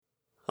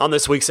On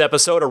this week's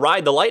episode of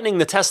Ride the Lightning,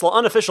 the Tesla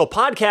unofficial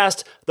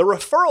podcast, the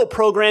referral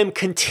program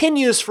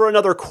continues for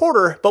another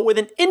quarter, but with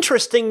an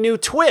interesting new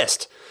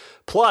twist.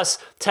 Plus,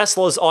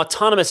 Tesla's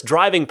autonomous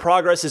driving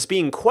progress is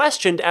being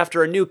questioned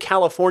after a new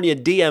California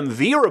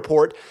DMV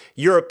report.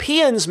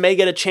 Europeans may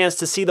get a chance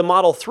to see the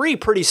Model 3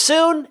 pretty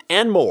soon,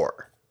 and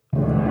more.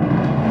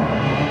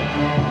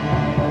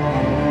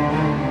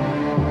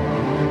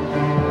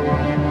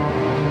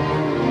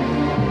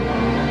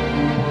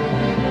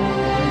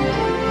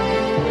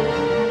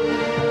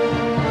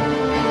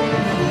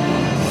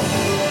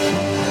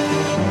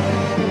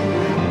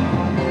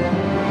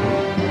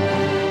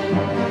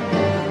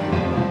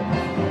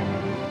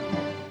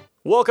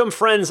 Welcome,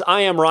 friends.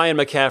 I am Ryan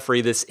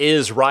McCaffrey. This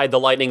is Ride the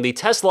Lightning, the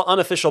Tesla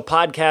unofficial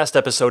podcast,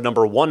 episode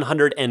number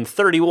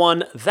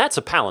 131. That's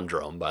a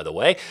palindrome, by the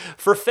way.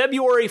 For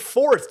February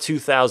 4th,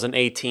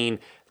 2018,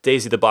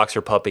 Daisy the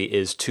Boxer Puppy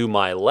is to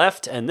my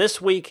left. And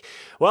this week,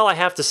 well, I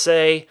have to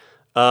say,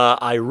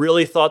 I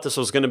really thought this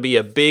was going to be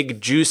a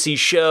big, juicy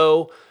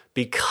show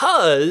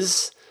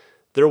because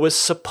there was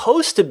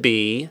supposed to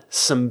be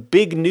some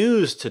big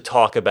news to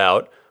talk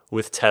about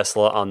with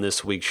Tesla on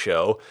this week's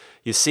show.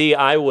 You see,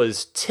 I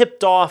was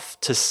tipped off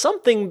to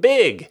something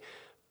big,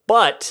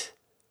 but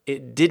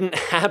it didn't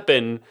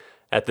happen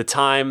at the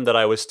time that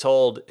I was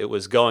told it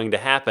was going to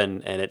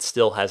happen, and it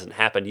still hasn't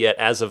happened yet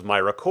as of my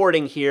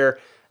recording here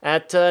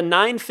at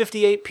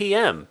 9:58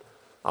 p.m.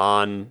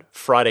 on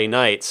Friday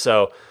night.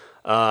 So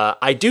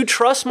I do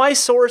trust my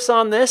source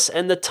on this,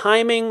 and the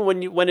timing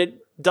when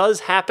it does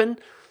happen,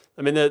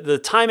 I mean,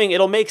 the timing,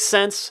 it'll make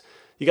sense.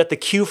 You got the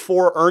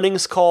Q4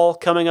 earnings call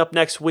coming up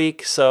next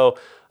week, so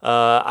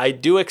I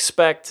do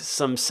expect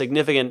some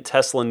significant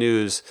Tesla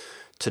news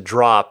to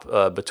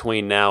drop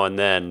between now and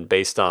then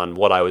based on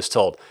what I was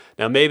told.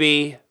 Now,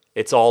 maybe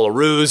it's all a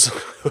ruse,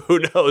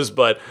 who knows,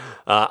 but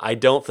I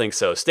don't think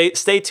so.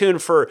 Stay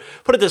tuned for,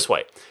 put it this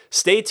way,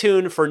 stay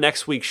tuned for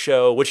next week's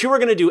show, which you were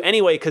going to do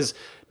anyway, because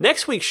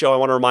next week's show, I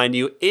want to remind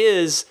you,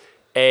 is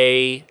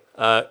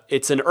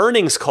it's an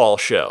earnings call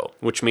show,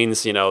 which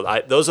means,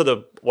 those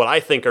are what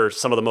I think are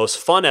some of the most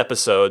fun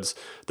episodes.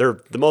 They're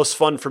the most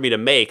fun for me to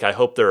make. I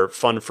hope they're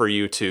fun for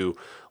you to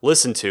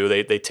listen to.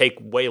 They take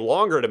way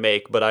longer to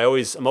make, but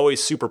I'm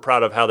always super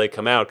proud of how they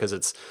come out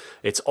because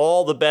it's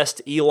all the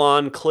best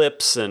Elon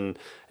clips and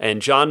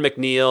John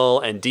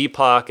McNeil and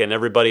Deepak and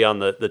everybody on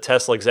the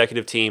Tesla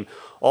executive team.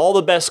 All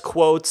the best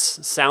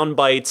quotes, sound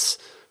bites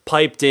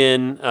piped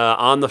in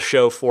on the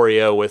show for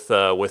you with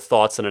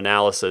thoughts and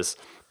analysis.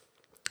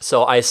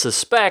 So I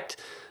suspect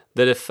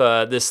that if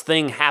this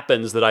thing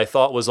happens that I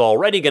thought was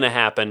already going to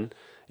happen,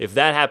 if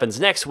that happens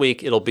next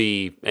week, it'll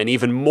be an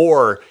even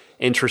more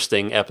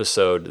interesting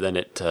episode than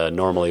it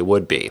normally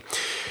would be.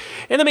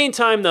 In the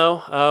meantime,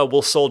 though,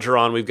 we'll soldier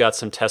on. We've got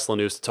some Tesla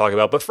news to talk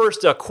about. But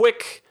first, a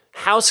quick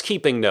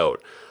housekeeping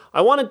note.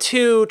 I wanted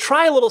to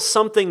try a little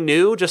something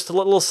new, just a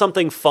little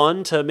something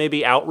fun to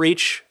maybe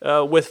outreach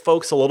with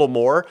folks a little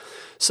more.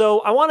 So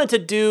I wanted to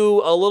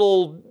do a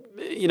little,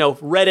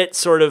 Reddit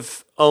sort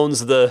of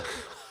owns the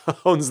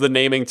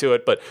naming to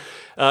it, but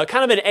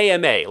kind of an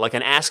AMA, like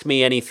an Ask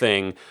Me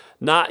Anything.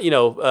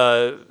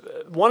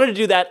 Wanted to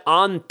do that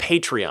on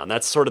Patreon.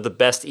 That's sort of the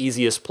best,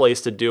 easiest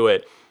place to do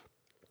it.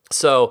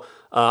 So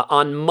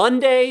on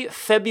Monday,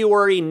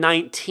 February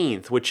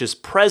 19th, which is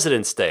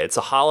President's Day, it's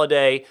a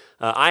holiday.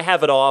 I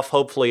have it off.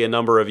 Hopefully a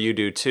number of you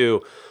do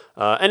too.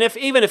 And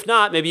even if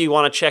not, maybe you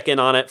want to check in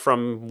on it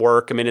from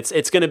work. I mean,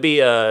 it's going to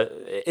be on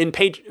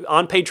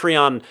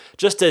Patreon,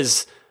 just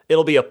as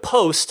it'll be a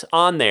post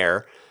on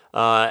there.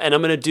 And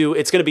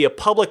it's going to be a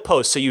public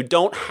post, so you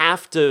don't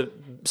have to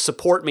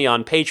support me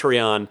on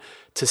Patreon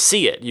to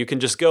see it. You can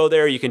just go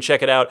there, you can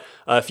check it out.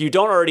 If you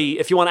want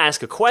to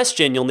ask a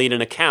question, you'll need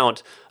an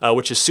account,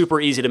 which is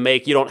super easy to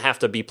make. You don't have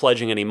to be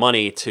pledging any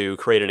money to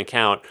create an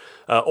account.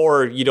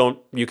 Or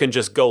you can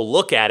just go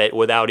look at it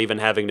without even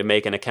having to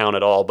make an account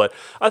at all. But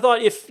I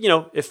thought if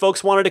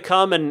folks wanted to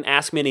come and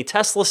ask me any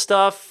Tesla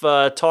stuff,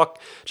 talk,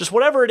 just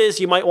whatever it is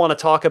you might want to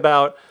talk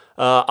about,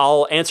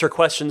 I'll answer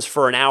questions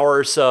for an hour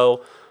or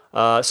so.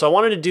 So I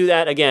wanted to do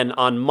that again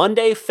on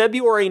Monday,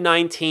 February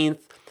 19th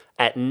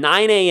at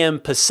 9 a.m.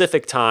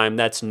 Pacific time.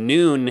 That's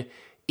noon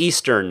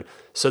Eastern.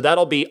 So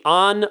that'll be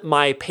on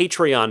my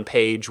Patreon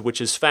page, which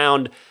is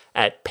found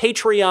at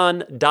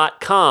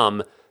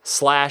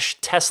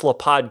patreon.com/Tesla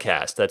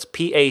podcast. That's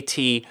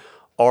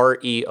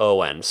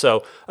Patreon.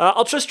 So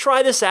I'll just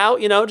try this out,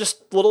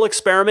 just a little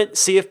experiment,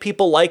 see if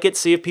people like it,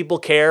 see if people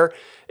care.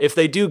 If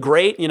they do,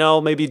 great,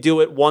 maybe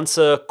do it once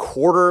a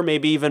quarter,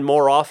 maybe even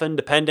more often,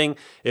 depending.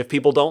 If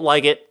people don't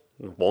like it,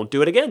 won't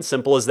do it again.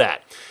 Simple as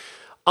that.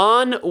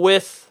 On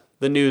with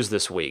the news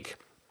this week.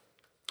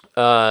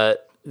 First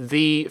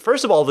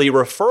of all, the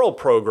referral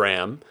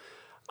program.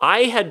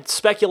 I had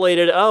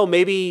speculated,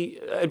 maybe,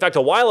 in fact,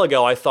 a while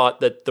ago, I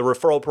thought that the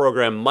referral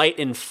program might,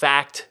 in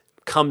fact,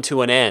 come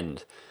to an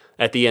end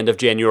at the end of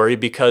January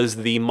because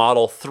the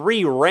Model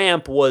 3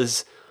 ramp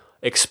was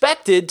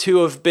expected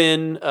to have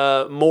been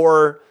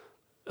more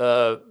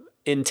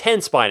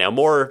intense by now,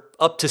 more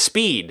up to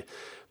speed.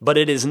 but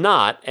it is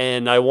not,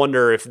 and I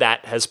wonder if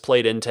that has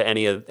played into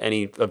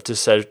any of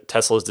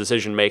Tesla's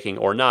decision making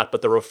or not.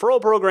 But the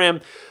referral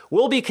program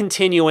will be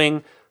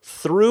continuing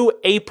through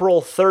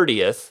April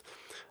 30th.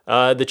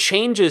 The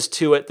changes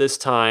to it this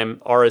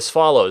time are as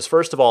follows.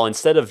 First of all,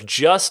 instead of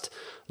just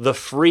the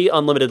free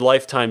unlimited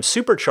lifetime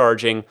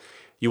supercharging,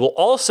 you will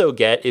also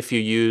get, if you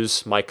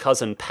use my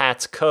cousin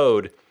Pat's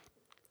code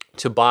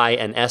to buy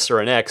an S or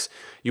an X,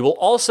 you will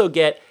also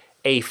get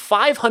a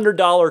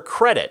 $500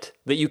 credit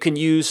that you can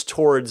use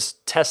towards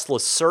Tesla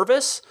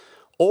service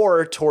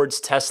or towards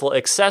Tesla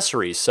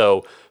accessories.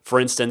 So, for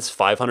instance,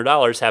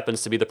 $500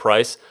 happens to be the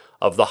price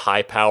of the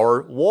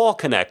high-power wall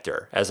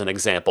connector, as an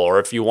example. Or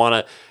if you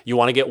want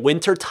to get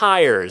winter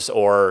tires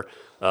or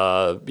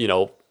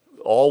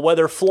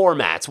all-weather floor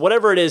mats,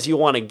 whatever it is you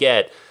want to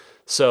get.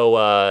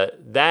 So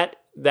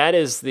that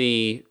is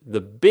the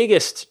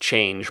biggest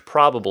change.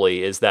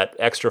 Probably is that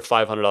extra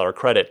 $500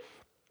 credit.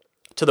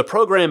 To the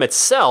program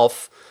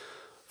itself,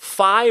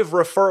 5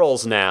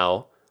 referrals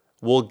now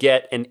will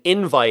get an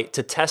invite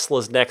to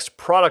Tesla's next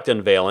product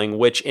unveiling,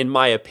 which, in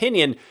my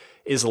opinion,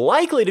 is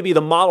likely to be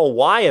the Model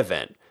Y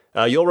event.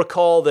 You'll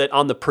recall that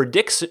on the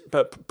predictions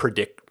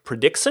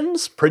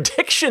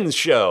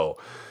show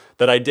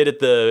that I did at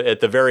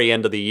the very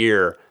end of the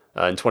year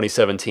in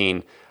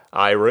 2017,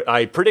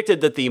 I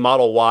predicted that the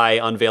Model Y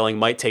unveiling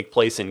might take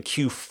place in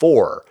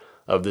Q4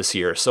 of this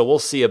year. So we'll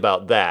see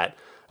about that.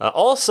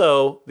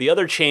 Also, the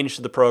other change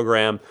to the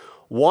program,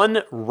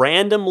 one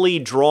randomly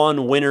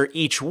drawn winner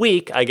each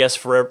week, I guess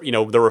for the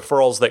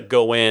referrals that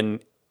go in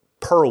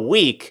per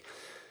week,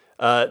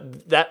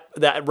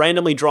 that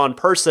randomly drawn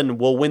person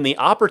will win the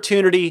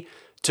opportunity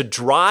to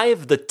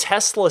drive the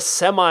Tesla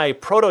Semi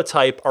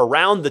prototype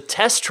around the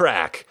test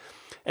track.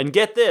 And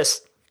get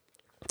this,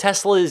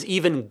 Tesla is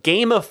even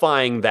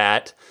gamifying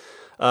that.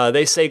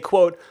 They say,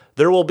 quote,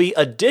 "There will be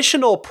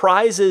additional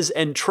prizes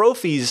and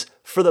trophies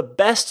for the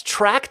best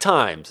track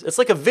times." It's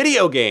like a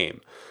video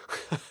game.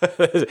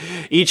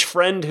 Each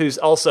friend who's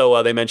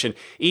also, they mentioned,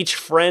 each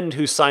friend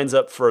who signs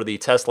up for the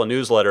Tesla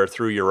newsletter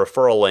through your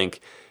referral link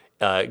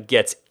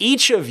gets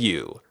each of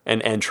you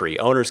an entry.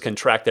 Owners can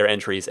track their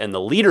entries and the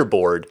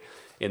leaderboard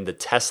in the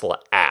Tesla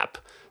app.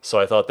 So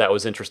I thought that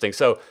was interesting.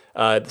 So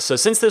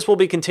since this will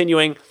be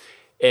continuing,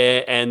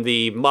 and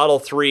the Model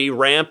 3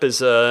 ramp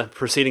is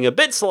proceeding a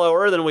bit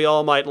slower than we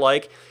all might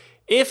like,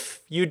 if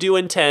you do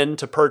intend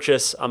to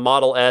purchase a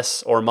Model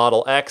S or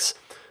Model X,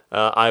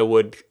 I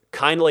would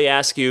kindly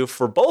ask you,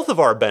 for both of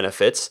our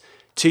benefits,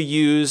 to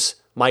use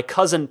my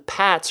cousin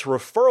Pat's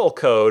referral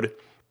code,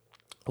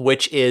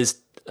 which is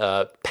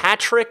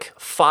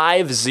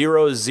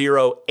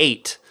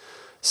Patrick5008.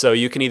 So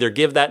you can either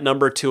give that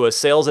number to a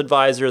sales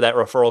advisor, that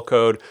referral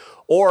code,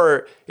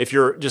 or if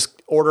you're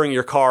just ordering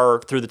your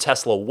car through the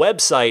Tesla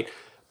website,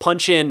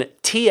 punch in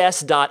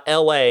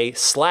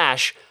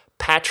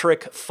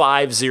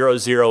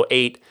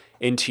ts.la/Patrick5008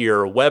 into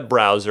your web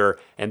browser,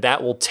 and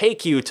that will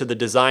take you to the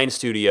design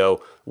studio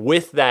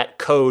with that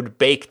code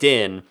baked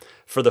in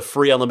for the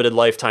free unlimited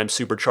lifetime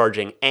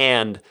supercharging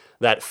and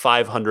that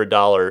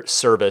 $500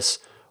 service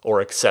or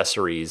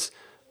accessories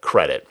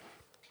credit.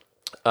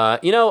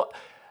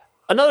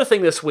 Another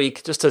thing this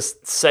week, just to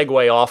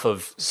segue off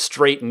of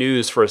straight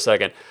news for a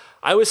second,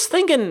 I was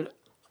thinking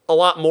a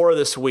lot more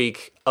this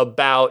week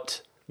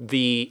about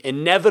the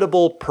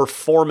inevitable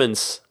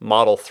performance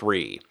Model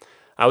 3.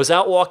 I was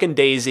out walking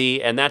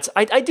Daisy, and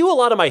I do a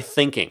lot of my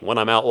thinking when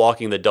I'm out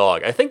walking the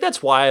dog. I think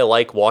that's why I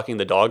like walking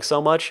the dog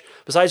so much.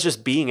 Besides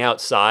just being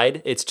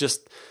outside, it's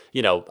just,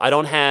 I'm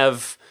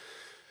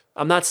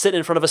not sitting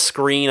in front of a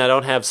screen. I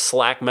don't have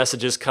Slack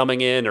messages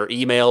coming in or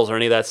emails or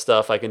any of that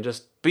stuff. I can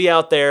just be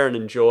out there and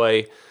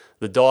enjoy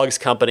the dog's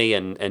company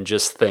and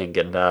just think.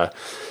 And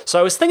so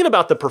I was thinking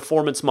about the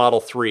Performance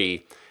Model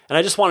 3, and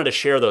I just wanted to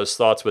share those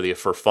thoughts with you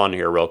for fun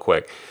here real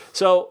quick.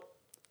 So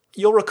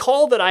you'll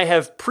recall that I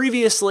have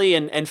previously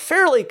and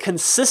fairly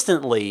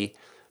consistently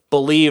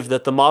believed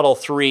that the Model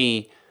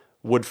 3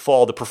 would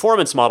fall, the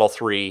Performance Model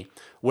 3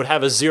 would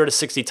have a 0 to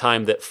 60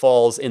 time that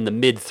falls in the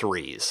mid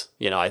threes.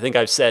 I think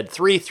I've said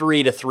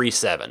 3.3 to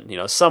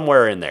 3.7,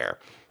 somewhere in there.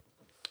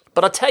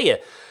 But I'll tell you,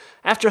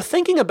 after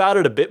thinking about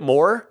it a bit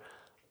more,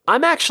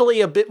 I'm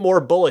actually a bit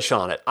more bullish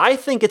on it. I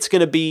think it's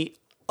going to be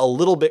a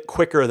little bit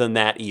quicker than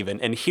that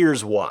even, and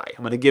here's why.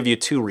 I'm going to give you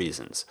 2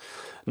 reasons.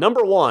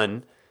 Number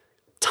 1,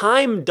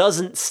 time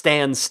doesn't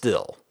stand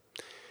still.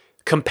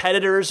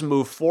 Competitors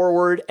move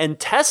forward, and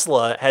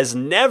Tesla has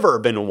never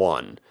been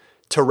one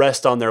to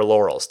rest on their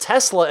laurels.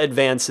 Tesla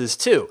advances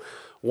too.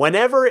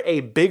 Whenever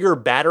a bigger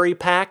battery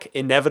pack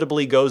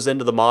inevitably goes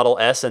into the Model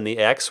S and the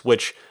X,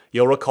 which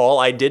you'll recall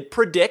I did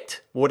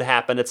predict would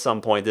happen at some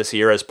point this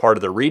year as part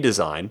of the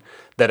redesign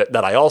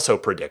that I also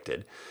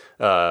predicted,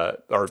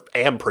 or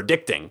am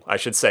predicting, I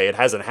should say. It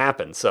hasn't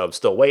happened, so I'm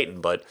still waiting.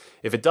 But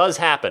if it does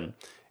happen,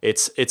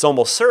 it's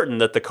almost certain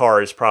that the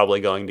car is probably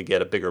going to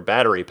get a bigger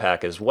battery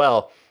pack as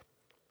well.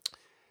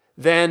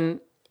 Then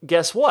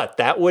guess what?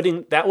 That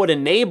would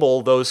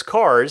enable those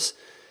cars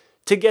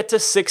to get to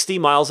 60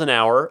 miles an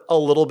hour a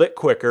little bit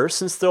quicker,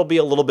 since there'll be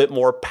a little bit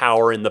more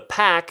power in the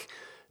pack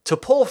to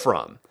pull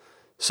from.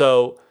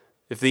 So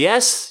if the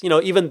S,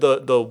 even the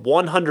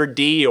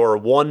 100D or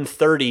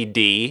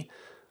 130D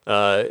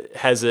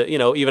has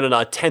even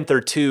a tenth or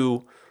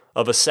two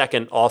of a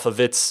second off of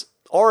its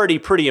already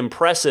pretty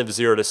impressive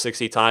 0 to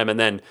 60 time, and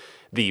then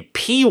the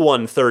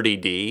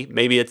P130D,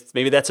 maybe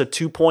that's a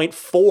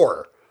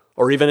 2.4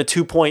 or even a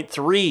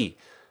 2.3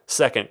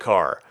 second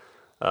car.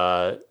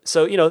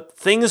 So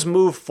things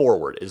move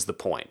forward is the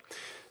point.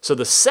 So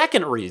the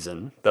second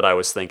reason that I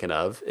was thinking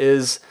of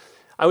is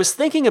I was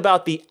thinking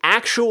about the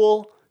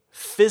actual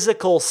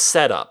physical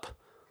setup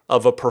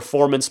of a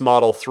performance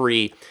Model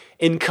 3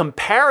 in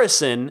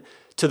comparison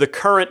to the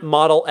current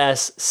Model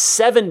S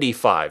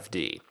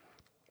 75D,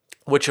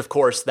 which of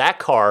course that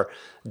car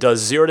does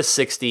 0 to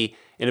 60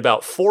 in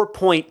about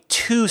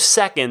 4.2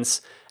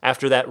 seconds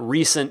after that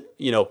recent,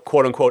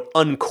 quote unquote,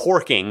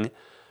 uncorking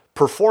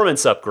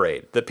performance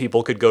upgrade that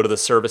people could go to the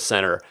service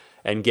center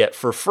and get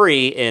for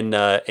free in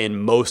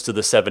most of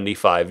the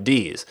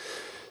 75Ds.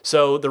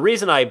 So the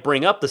reason I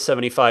bring up the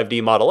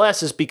 75D Model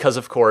S is because,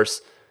 of course,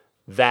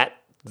 that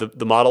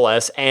the Model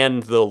S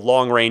and the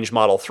long-range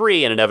Model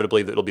 3, and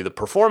inevitably it'll be the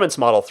performance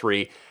Model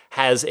 3,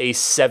 has a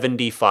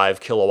 75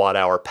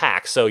 kilowatt-hour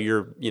pack. So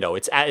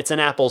it's an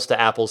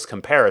apples-to-apples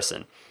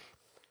comparison.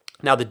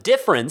 Now, the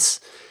difference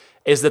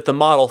is that the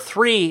Model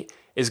 3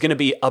 is going to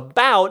be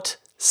about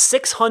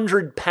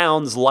 600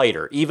 pounds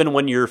lighter, even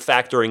when you're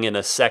factoring in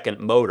a second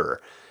motor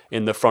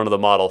in the front of the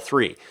Model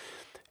 3.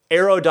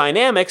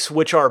 Aerodynamics,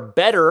 which are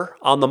better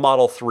on the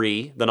Model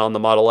 3 than on the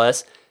Model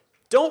S,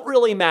 don't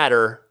really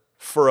matter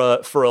for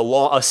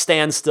a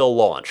standstill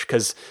launch,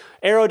 because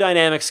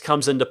aerodynamics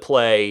comes into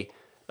play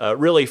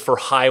really for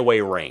highway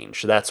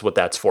range. That's what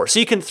that's for. So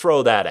you can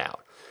throw that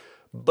out.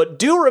 But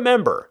do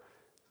remember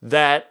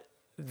that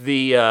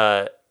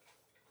the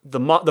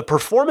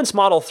performance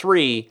Model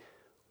 3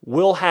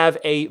 will have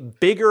a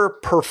bigger,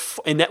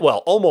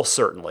 almost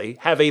certainly,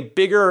 have a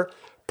bigger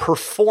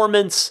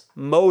performance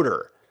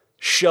motor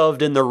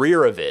shoved in the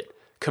rear of it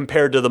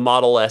compared to the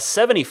Model S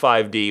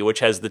 75D, which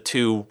has the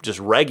two just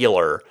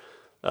regular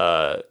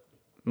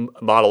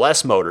Model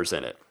S motors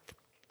in it.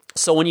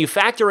 So when you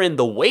factor in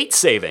the weight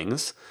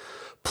savings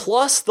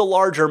plus the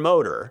larger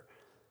motor,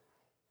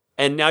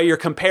 and now you're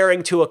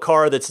comparing to a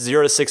car that's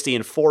 0 to 60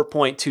 in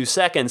 4.2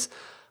 seconds,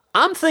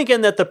 I'm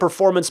thinking that the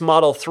performance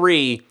Model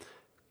 3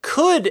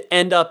 could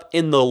end up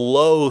in the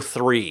low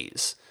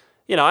threes.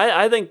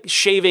 I think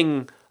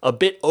shaving a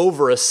bit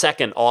over a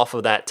second off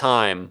of that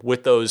time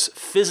with those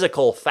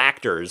physical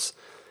factors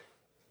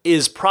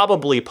is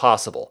probably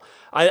possible.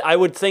 I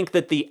would think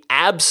that the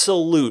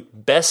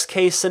absolute best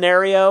case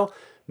scenario,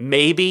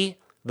 maybe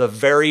the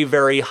very,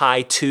 very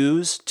high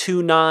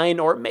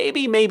 2.9, or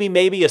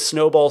maybe a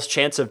snowball's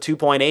chance of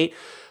 2.8.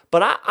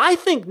 But I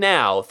think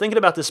now, thinking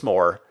about this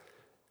more,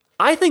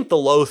 I think the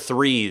low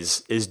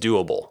threes is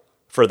doable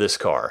for this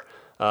car.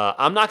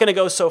 I'm not going to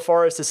go so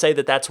far as to say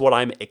that that's what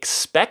I'm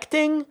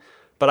expecting,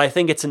 but I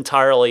think it's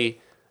entirely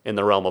in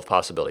the realm of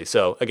possibility.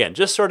 So again,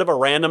 just sort of a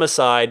random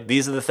aside,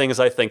 these are the things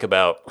I think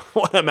about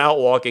when I'm out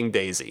walking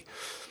Daisy.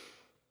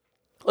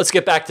 Let's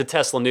get back to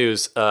Tesla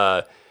news.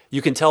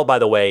 You can tell, by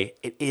the way,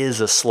 it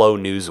is a slow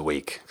news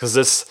week, because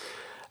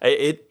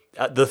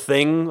the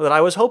thing that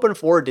I was hoping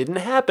for didn't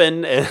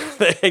happen, and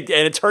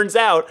it turns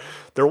out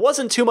there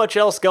wasn't too much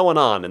else going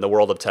on in the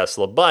world of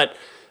Tesla, but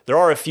there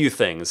are a few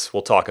things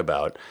we'll talk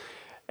about.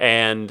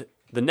 And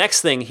the next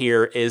thing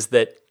here is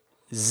that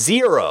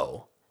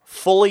 0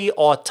 fully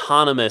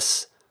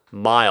autonomous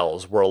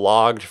miles were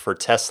logged for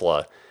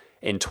Tesla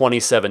in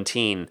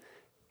 2017,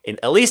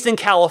 at least in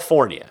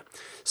California.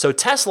 So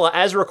Tesla,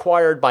 as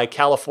required by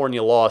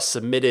California law,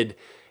 submitted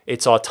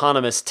its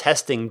autonomous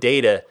testing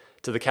data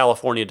to the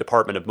California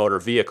Department of Motor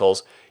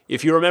Vehicles.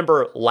 If you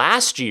remember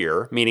last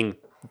year, meaning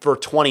for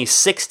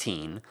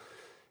 2016,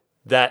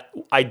 that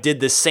I did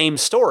the same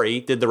story,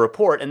 did the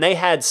report, and they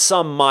had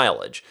some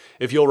mileage.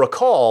 If you'll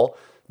recall,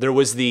 there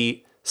was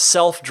the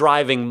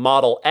self-driving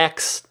Model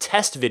X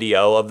test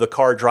video of the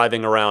car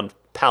driving around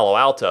Palo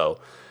Alto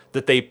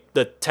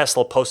that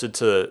Tesla posted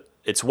to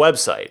its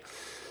website.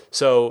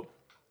 So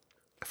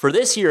for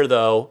this year,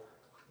 though,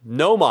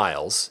 no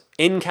miles,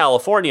 in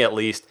California at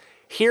least.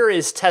 Here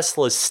is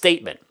Tesla's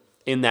statement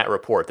in that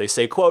report. They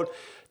say, quote,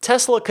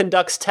 Tesla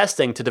conducts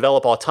testing to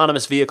develop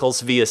autonomous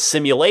vehicles via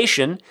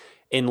simulation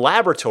in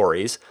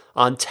laboratories,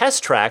 on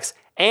test tracks,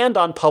 and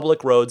on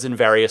public roads in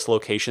various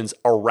locations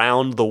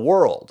around the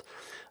world.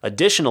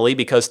 Additionally,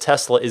 because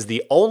Tesla is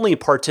the only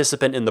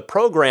participant in the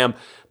program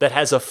that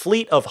has a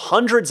fleet of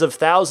hundreds of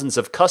thousands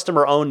of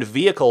customer-owned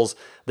vehicles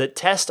that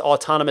test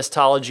autonomous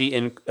technology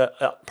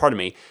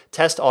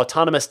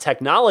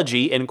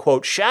in,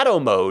 quote, shadow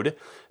mode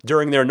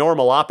during their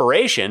normal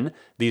operation.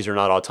 These are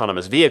not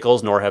autonomous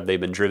vehicles, nor have they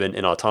been driven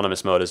in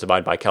autonomous mode as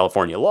defined by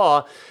California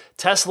law.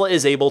 Tesla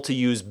is able to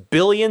use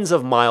billions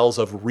of miles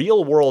of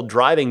real-world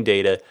driving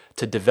data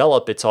to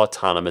develop its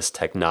autonomous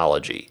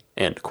technology,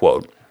 end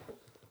quote.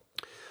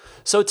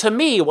 So to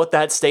me, what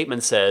that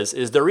statement says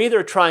is they're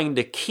either trying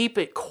to keep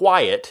it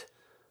quiet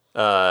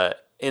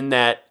in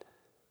that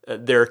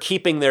they're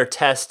keeping their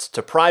tests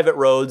to private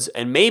roads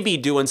and maybe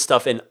doing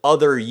stuff in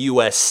other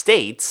U.S.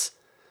 states,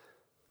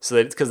 so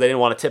that because they didn't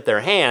want to tip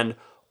their hand,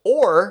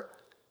 or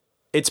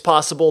it's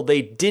possible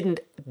they didn't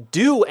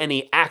do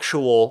any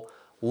actual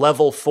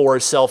level 4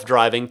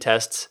 self-driving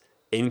tests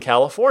in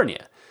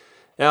California.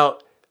 Now,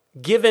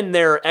 given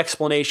their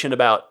explanation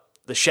about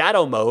the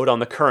shadow mode on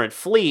the current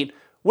fleet,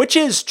 which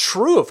is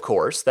true, of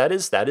course, that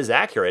is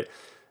accurate,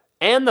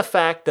 and the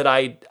fact that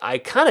I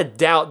kind of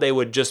doubt they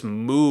would just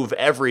move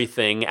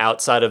everything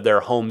outside of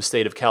their home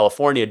state of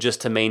California just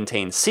to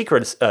maintain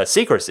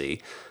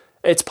secrecy.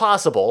 It's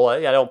possible.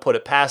 I don't put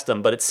it past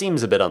them, but it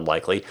seems a bit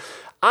unlikely.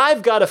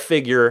 I've got to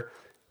figure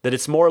that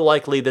it's more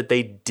likely that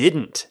they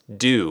didn't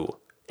do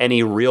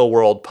any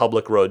real-world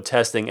public road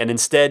testing and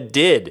instead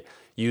did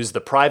use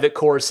the private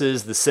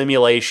courses, the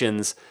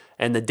simulations,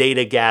 and the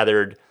data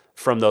gathered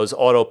from those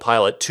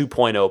Autopilot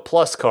 2.0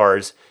 Plus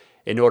cars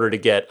in order to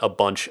get a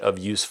bunch of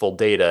useful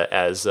data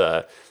as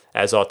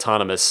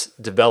autonomous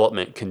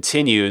development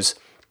continues.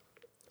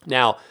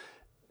 Now,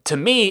 to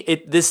me,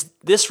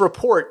 this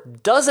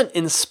report doesn't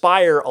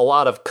inspire a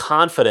lot of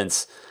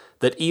confidence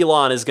that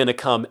Elon is going to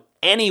come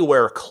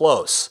anywhere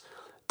close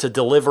to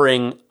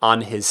delivering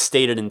on his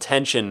stated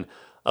intention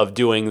of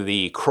doing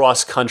the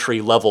cross-country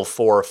level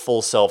 4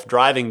 full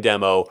self-driving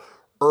demo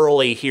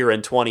early here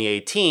in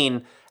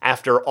 2018,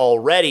 after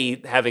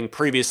already having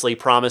previously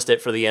promised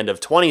it for the end of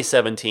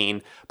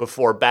 2017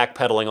 before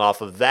backpedaling off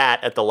of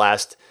that at the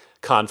last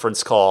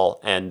conference call,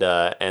 and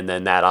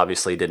then that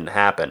obviously didn't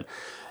happen.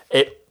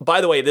 By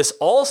the way, this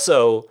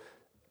also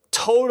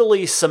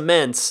totally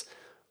cements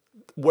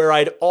where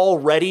I'd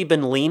already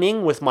been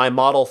leaning with my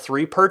Model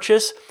 3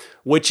 purchase,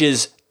 which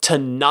is to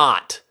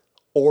not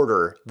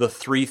order the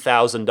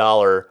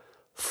 $3,000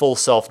 full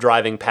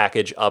self-driving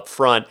package up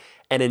front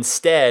and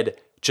instead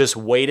just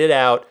wait it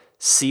out,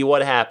 see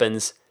what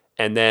happens,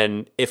 and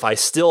then if I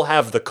still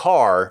have the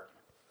car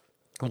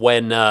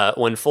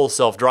when full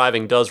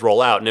self-driving does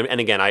roll out,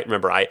 and again,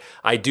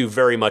 I do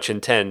very much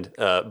intend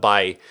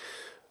by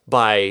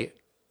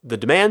the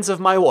demands of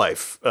my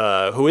wife,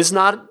 who is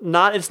not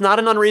it's not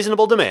an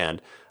unreasonable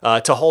demand,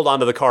 to hold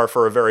onto the car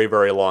for a very,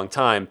 very long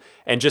time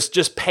and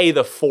just pay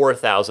the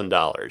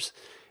 $4,000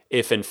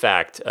 if in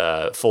fact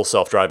full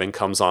self-driving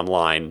comes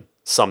online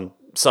some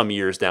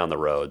years down the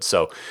road.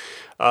 So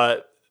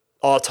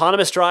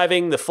autonomous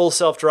driving, the full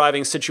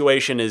self-driving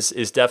situation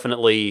is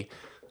definitely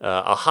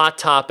a hot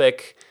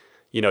topic.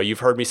 You know, you've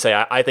heard me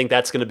say I think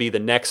that's going to be the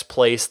next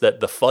place that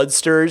the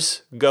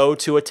fudsters go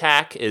to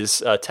attack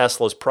is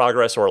Tesla's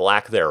progress or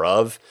lack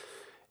thereof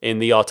in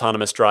the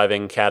autonomous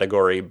driving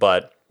category.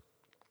 But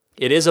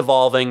it is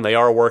evolving. They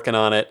are working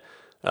on it.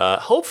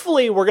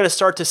 Hopefully, we're going to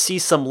start to see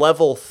some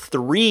level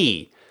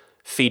 3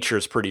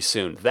 features pretty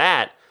soon.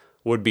 That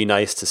would be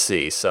nice to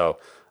see. So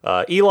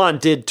Elon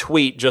did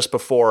tweet just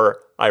before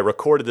I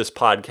recorded this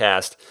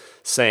podcast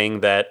saying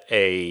that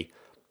an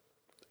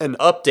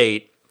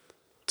update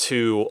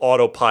to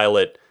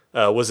Autopilot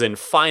was in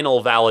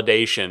final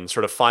validation,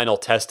 sort of final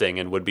testing,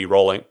 and would be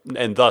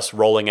thus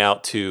rolling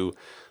out to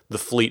the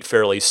fleet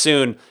fairly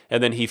soon.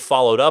 And then he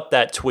followed up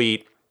that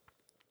tweet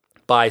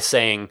by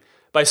sort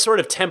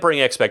of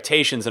tempering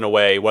expectations in a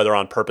way, whether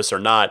on purpose or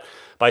not,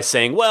 by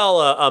saying,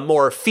 well, a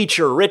more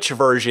feature-rich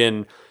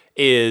version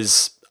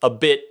is a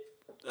bit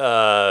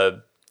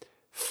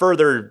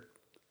further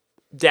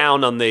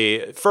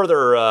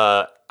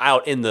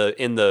out in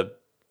the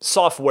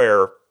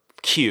software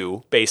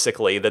queue,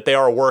 basically, that they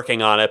are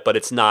working on it, but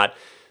it's not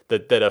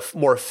that a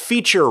more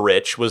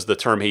feature-rich was the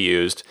term he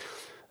used.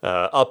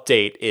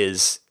 Update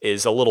is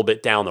a little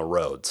bit down the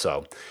road.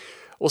 So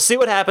we'll see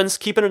what happens.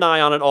 Keeping an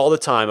eye on it all the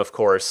time, of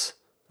course.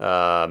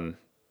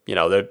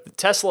 The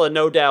Tesla,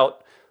 no doubt,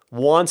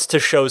 wants to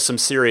show some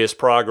serious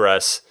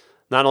progress,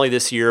 not only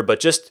this year, but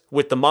just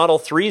with the Model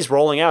 3s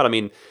rolling out. I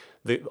mean,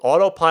 the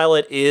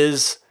Autopilot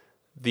is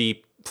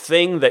the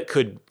thing that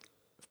could,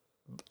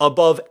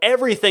 above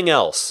everything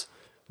else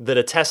that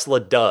a Tesla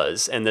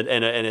does, and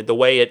the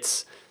way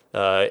it's,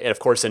 and of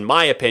course, in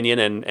my opinion,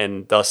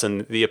 and thus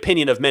in the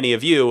opinion of many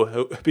of you,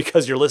 who,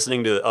 because you're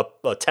listening to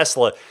a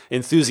Tesla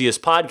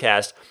enthusiast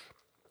podcast,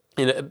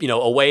 in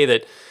a way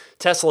that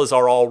Teslas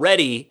are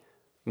already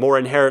more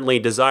inherently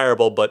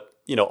desirable, but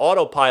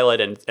Autopilot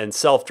and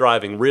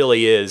self-driving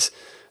really is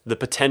the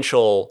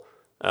potential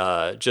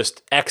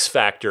just X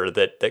factor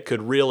that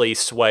could really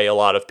sway a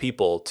lot of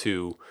people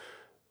to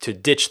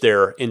ditch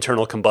their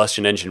internal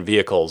combustion engine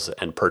vehicles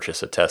and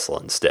purchase a Tesla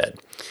instead.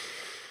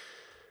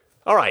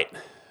 All right.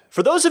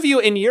 For those of you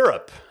in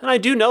Europe, and I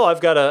do know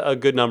I've got a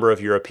good number of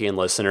European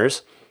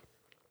listeners,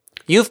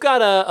 you've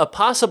got a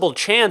possible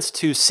chance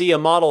to see a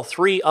Model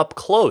 3 up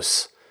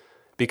close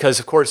because,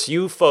 of course,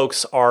 you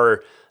folks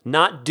are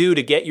not due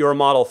to get your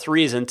Model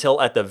 3s until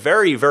at the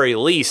very, very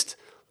least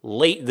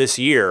late this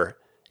year,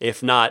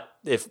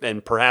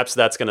 and perhaps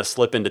that's going to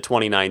slip into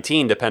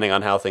 2019 depending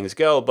on how things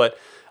go. But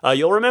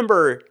you'll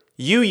remember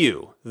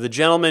Yu, the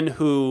gentleman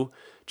who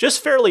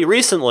just fairly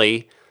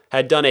recently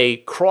had done a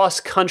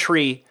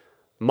cross-country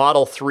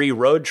Model 3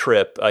 road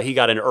trip. He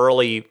got an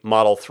early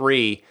Model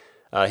 3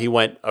 He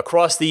went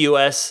across the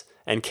U.S.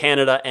 and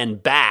Canada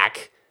and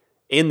back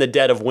in the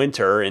dead of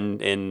winter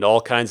in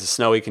all kinds of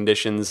snowy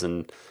conditions,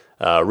 and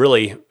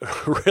really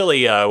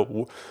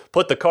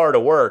put the car to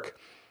work.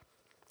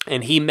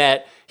 And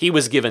he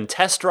was giving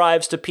test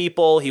drives to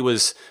people. He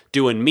was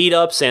doing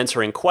meetups,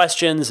 answering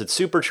questions at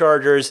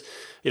superchargers.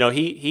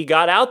 He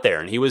got out there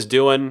and he was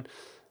doing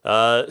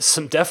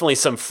definitely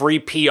some free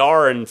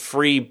PR and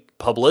free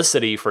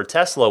publicity for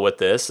Tesla with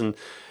this. And,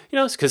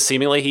 it's because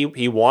seemingly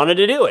he wanted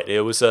to do it.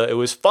 It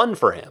was fun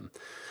for him.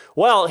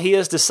 Well, he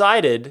has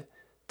decided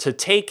to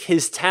take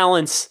his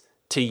talents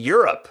to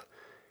Europe.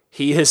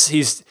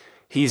 He's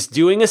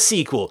doing a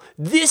sequel,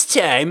 this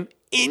time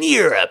in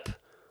Europe.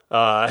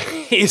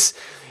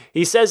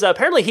 He says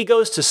apparently he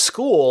goes to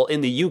school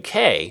in the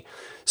UK,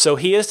 so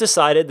he has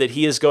decided that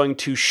he is going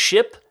to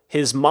ship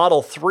his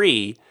Model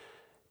 3,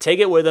 take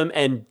it with him,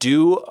 and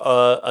do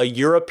a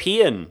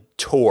European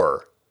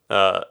tour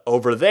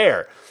over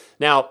there.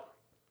 Now,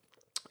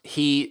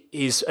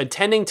 he's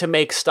intending to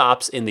make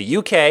stops in the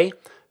UK,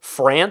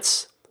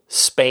 France,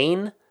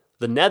 Spain,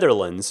 the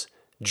Netherlands,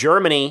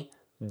 Germany,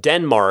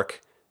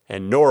 Denmark,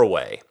 and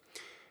Norway.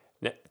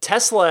 Now,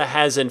 Tesla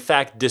has in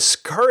fact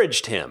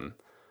discouraged him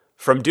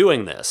from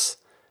doing this,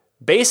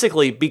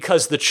 basically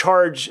because the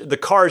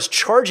car's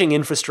charging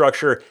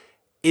infrastructure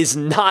is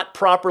not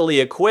properly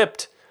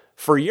equipped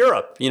for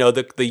Europe.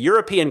 The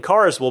European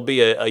cars will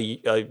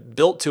be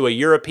built to a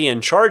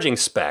European charging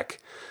spec,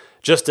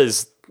 just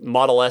as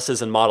Model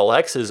S's and Model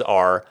X's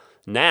are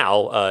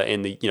now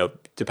in the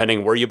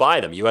depending where you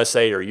buy them,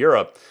 USA or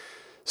Europe.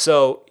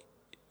 So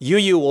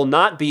UU will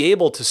not be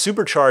able to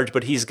supercharge,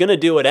 but he's going to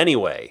do it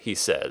anyway, he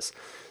says.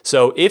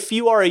 So if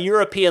you are a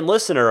European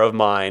listener of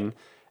mine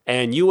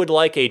and you would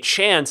like a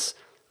chance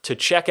to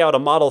check out a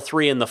Model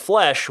 3 in the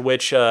flesh,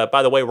 which,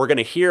 by the way, we're going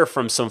to hear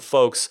from some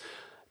folks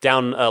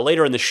down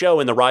later in the show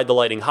in the Ride the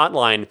Lightning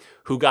hotline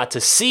who got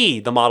to see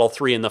the Model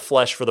 3 in the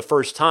flesh for the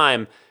first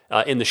time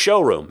in the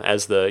showroom.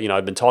 As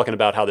I've been talking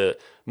about how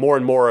more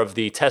and more of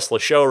the Tesla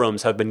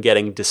showrooms have been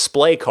getting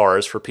display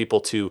cars for people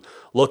to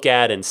look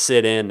at and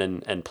sit in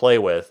and play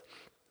with.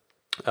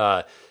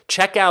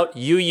 Check out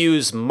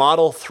UU's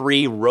Model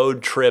 3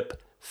 Road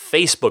Trip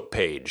Facebook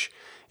page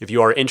if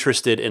you are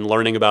interested in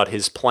learning about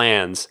his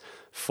plans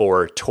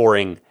for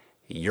touring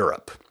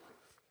Europe.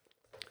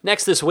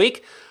 Next this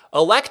week,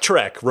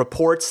 Electrek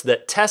reports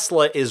that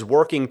Tesla is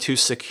working to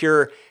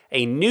secure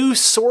a new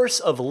source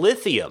of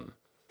lithium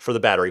for the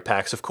battery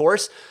packs, of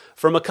course,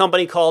 from a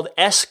company called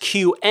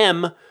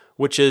SQM,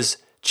 which is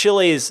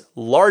Chile's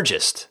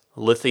largest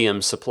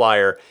lithium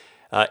supplier.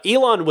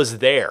 Elon was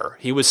there.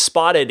 He was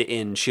spotted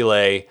in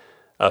Chile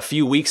a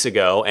few weeks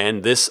ago,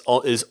 and this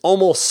is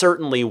almost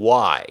certainly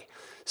why.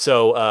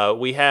 So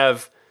we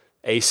have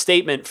a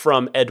statement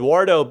from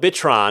Eduardo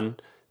Bitron.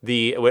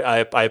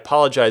 I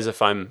apologize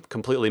if I'm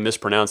completely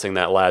mispronouncing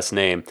that last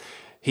name.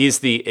 He's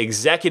the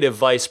executive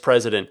vice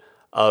president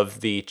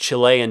of the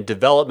Chilean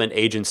development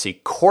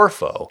agency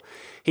Corfo.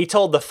 He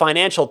told the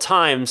Financial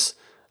Times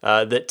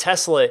that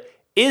Tesla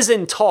is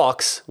in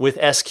talks with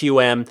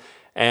SQM,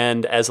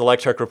 and as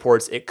Electrek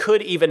reports, it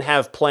could even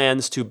have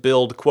plans to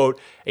build, quote,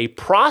 a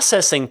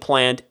processing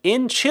plant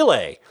in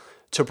Chile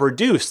to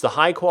produce the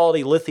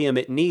high-quality lithium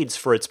it needs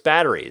for its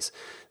batteries.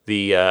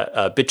 The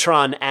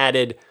Bitron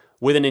added,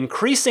 with an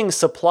increasing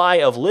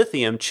supply of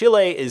lithium,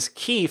 Chile is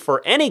key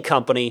for any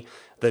company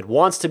that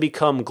wants to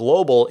become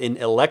global in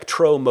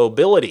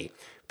electromobility.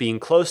 Being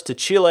close to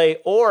Chile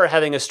or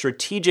having a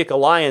strategic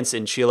alliance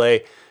in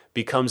Chile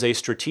becomes a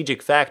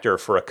strategic factor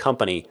for a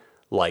company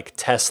like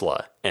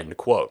Tesla, end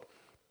quote.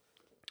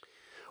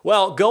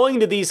 Well,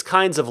 going to these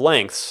kinds of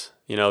lengths,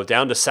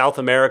 down to South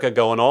America,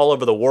 going all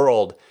over the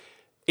world,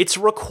 it's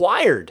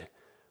required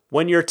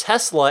when you're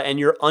Tesla and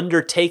you're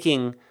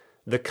undertaking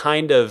the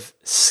kind of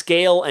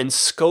scale and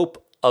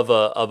scope of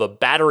a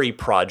battery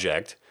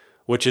project,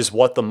 which is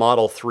what the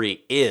Model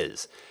 3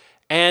 is.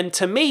 And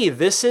to me,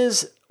 this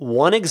is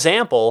one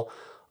example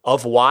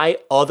of why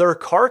other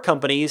car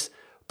companies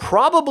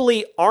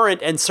probably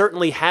aren't and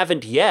certainly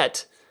haven't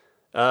yet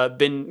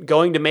been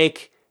going to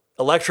make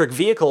electric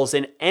vehicles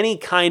in any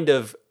kind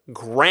of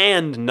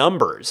grand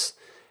numbers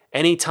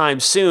anytime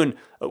soon,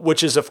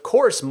 which is, of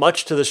course,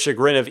 much to the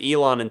chagrin of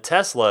Elon and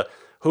Tesla,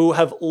 who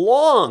have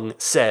long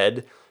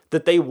said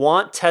that they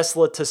want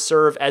Tesla to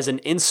serve as an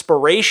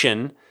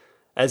inspiration,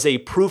 as a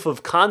proof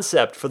of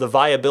concept for the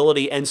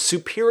viability and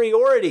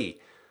superiority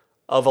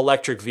of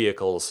electric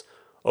vehicles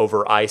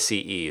over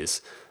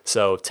ICEs.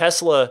 So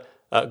Tesla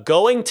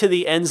going to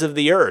the ends of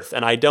the earth,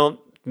 and I don't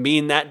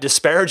mean that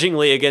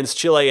disparagingly against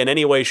Chile in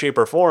any way, shape,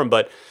 or form,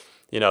 but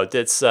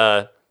it's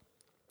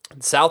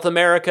South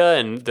America,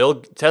 and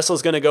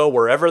Tesla's going to go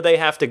wherever they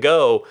have to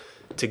go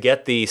to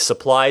get the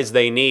supplies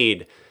they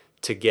need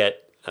to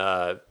get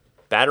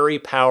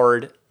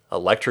battery-powered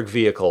electric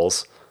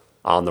vehicles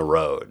on the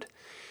road.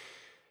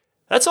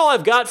 That's all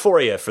I've got for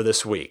you for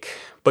this week.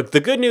 But the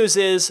good news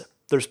is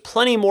there's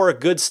plenty more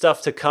good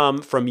stuff to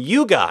come from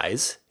you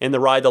guys in the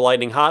Ride the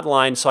Lightning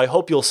hotline, so I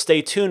hope you'll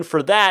stay tuned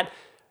for that,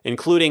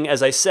 including,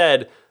 as I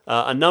said,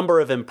 a number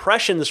of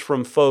impressions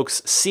from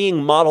folks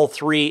seeing Model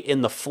 3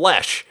 in the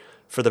flesh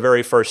for the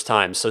very first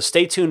time. So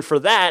stay tuned for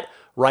that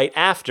right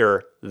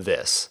after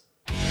this.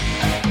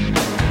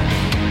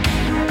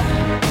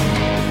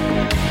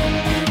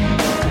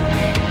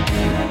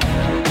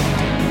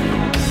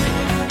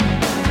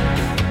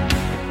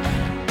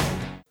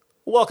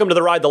 Welcome to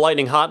the Ride the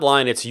Lightning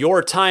Hotline. It's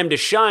your time to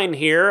shine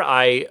here.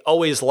 I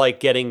always like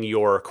getting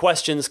your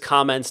questions,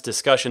 comments,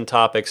 discussion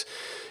topics.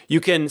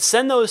 You can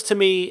send those to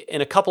me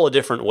in a couple of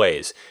different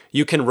ways.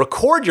 You can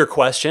record your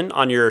question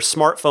on your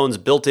smartphone's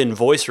built-in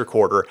voice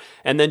recorder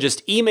and then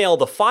just email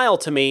the file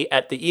to me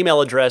at the email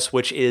address,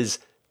 which is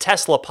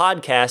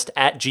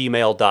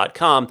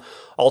teslapodcast@gmail.com.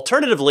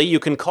 Alternatively, you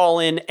can call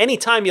in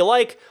anytime you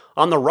like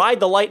on the Ride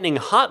the Lightning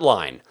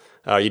Hotline.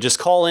 You just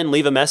call in,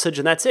 leave a message,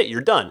 and that's it.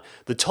 You're done.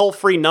 The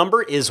toll-free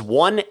number is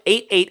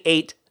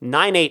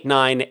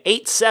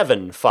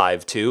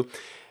 1-888-989-8752.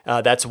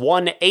 That's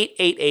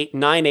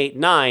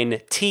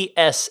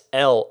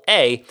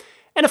 1-888-989-TSLA.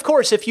 And of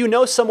course, if you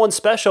know someone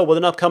special with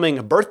an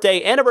upcoming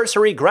birthday,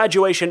 anniversary,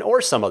 graduation,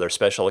 or some other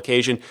special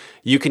occasion,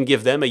 you can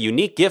give them a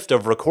unique gift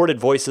of recorded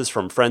voices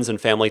from friends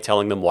and family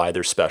telling them why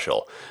they're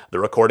special. The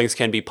recordings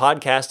can be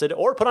podcasted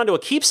or put onto a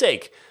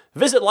keepsake.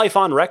 Visit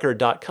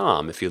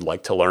lifeonrecord.com if you'd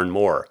like to learn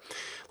more.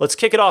 Let's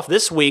kick it off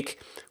this week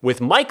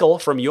with Michael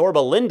from Yorba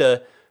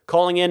Linda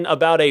calling in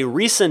about a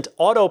recent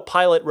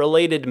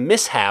autopilot-related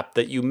mishap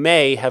that you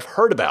may have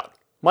heard about.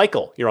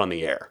 Michael, you're on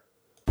the air.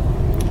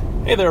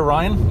 Hey there,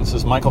 Ryan. This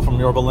is Michael from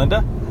Yorba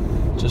Linda.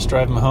 Just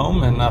driving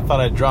home, and I thought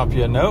I'd drop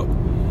you a note.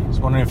 I was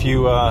wondering if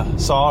you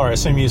saw, or I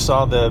assume you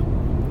saw, the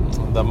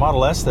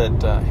Model S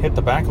that hit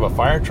the back of a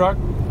fire truck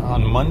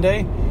on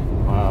Monday,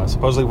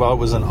 supposedly while it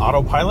was in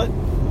autopilot.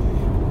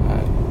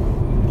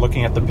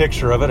 Looking at the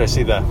picture of it, I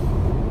see the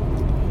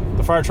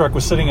fire truck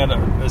was sitting at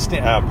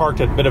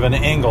parked at a bit of an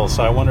angle,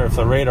 so I wonder if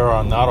the radar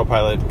on the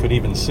autopilot could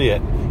even see it,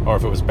 or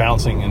if it was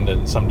bouncing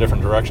into some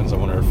different directions. I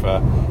wonder if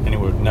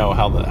anyone would know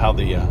how the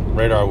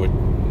radar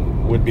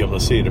would be able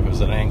to see it if it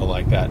was at an angle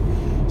like that,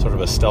 sort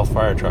of a stealth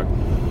fire truck.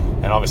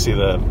 And obviously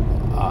the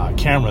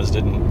cameras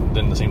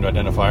didn't seem to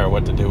identify or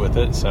what to do with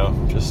it, so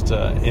just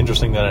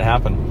interesting that it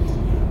happened.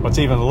 What's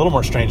even a little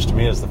more strange to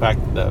me is the fact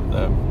that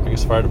the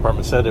fire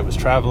department said it was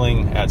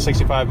traveling at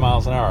 65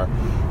 miles an hour,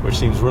 which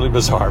seems really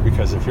bizarre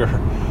because if you're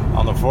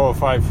on the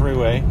 405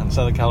 freeway in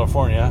Southern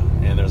California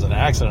and there's an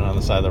accident on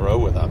the side of the road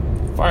with a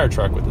fire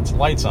truck with its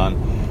lights on,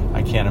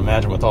 I can't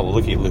imagine with all the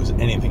looky-loos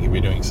anything could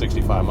be doing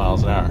 65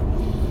 miles an hour.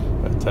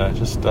 But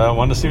just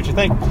wanted to see what you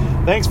think.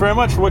 Thanks very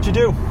much for what you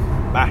do.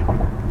 Bye.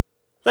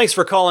 Thanks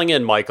for calling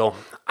in, Michael.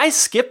 I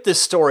skipped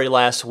this story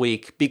last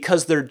week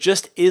because there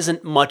just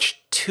isn't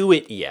much to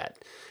it yet.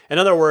 In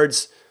other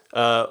words,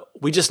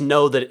 we just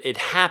know that it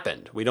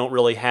happened. We don't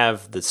really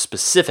have the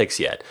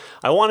specifics yet.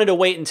 I wanted to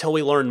wait until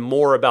we learned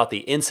more about the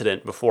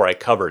incident before I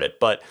covered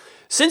it. But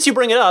since you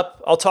bring it up,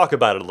 I'll talk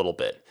about it a little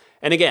bit.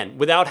 And again,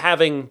 without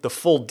having the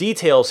full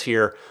details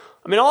here,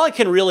 all I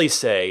can really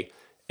say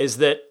is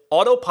that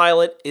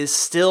autopilot is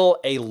still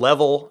a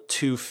level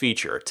 2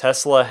 feature.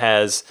 Tesla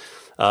has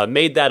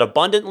made that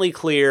abundantly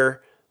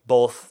clear,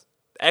 both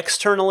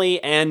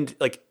externally and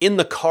in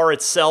the car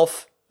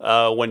itself,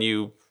 when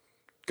you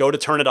go to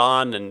turn it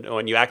on and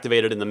when you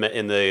activate it in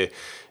the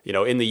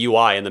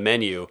UI, in the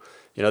menu.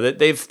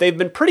 They've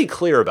been pretty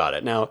clear about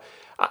it. Now,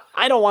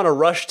 I don't want to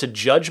rush to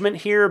judgment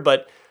here,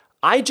 but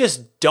I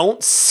just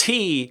don't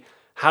see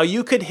how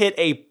you could hit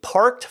a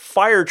parked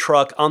fire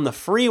truck on the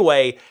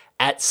freeway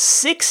at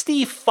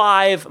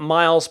 65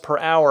 miles per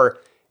hour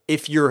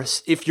if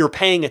you're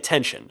paying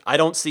attention. I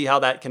don't see how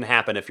that can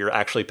happen if you're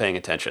actually paying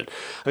attention.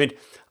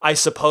 I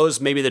suppose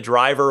maybe the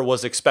driver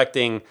was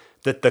expecting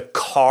that the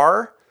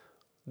car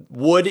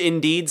would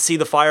indeed see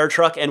the fire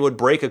truck and would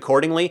brake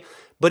accordingly,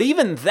 but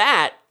even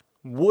that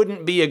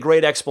wouldn't be a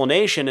great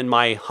explanation in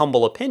my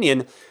humble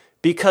opinion,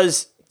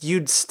 because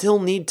you'd still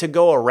need to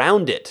go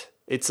around it.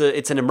 It's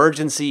an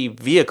emergency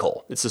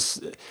vehicle. If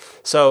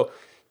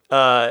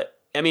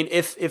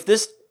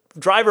this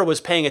driver was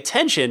paying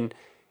attention,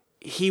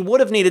 he would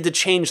have needed to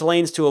change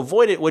lanes to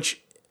avoid it, which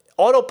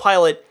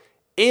autopilot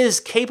is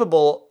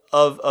capable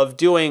of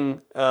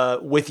doing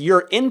with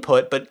your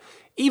input, but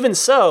even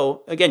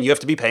so, again, you have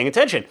to be paying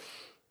attention.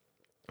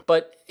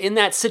 But in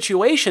that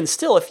situation,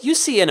 still, if you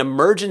see an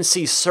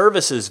emergency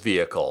services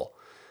vehicle,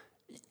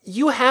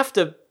 you have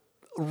to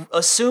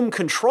assume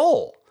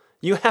control.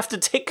 You have to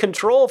take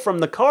control from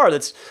the car.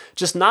 That's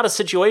just not a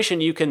situation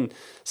you can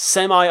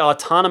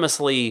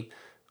semi-autonomously,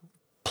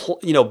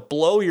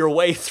 blow your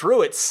way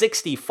through at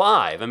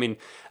 65.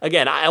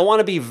 Again, I want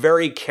to be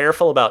very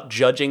careful about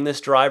judging this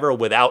driver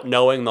without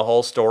knowing the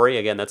whole story.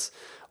 Again, that's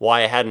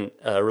why I hadn't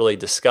really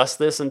discussed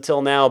this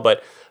until now.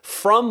 But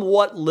from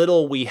what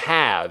little we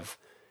have,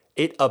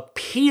 it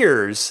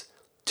appears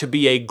to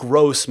be a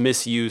gross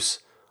misuse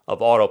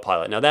of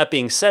autopilot. Now, that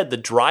being said, the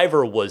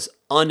driver was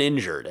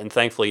uninjured, and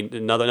thankfully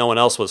no one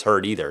else was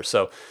hurt either.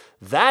 So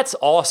that's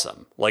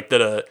awesome.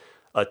 That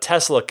a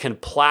Tesla can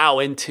plow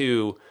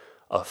into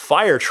a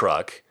fire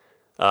truck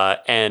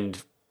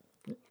and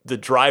the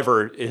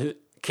driver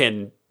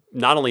can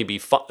not only be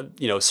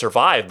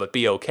survive but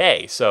be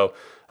okay. So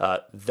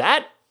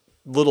that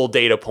little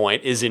data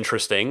point is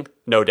interesting,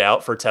 no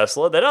doubt, for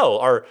Tesla. That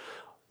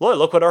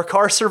look what our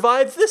car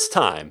survived this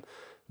time.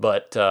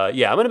 But I'm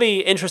going to be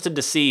interested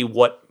to see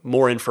what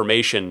more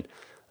information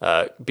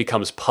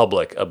becomes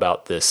public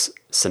about this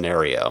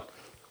scenario.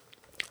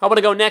 I want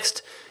to go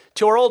next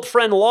to our old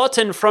friend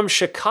Lawton from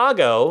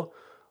Chicago,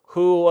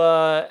 who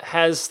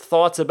has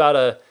thoughts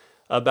about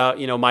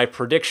my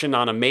prediction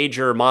on a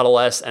major Model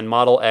S and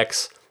Model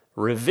X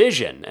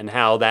revision and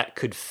how that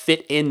could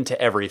fit into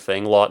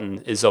everything.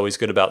 Lawton is always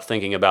good about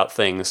thinking about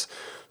things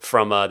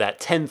from that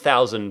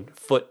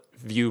 10,000-foot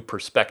view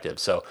perspective.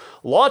 So,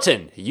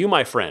 Lawton, you,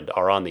 my friend,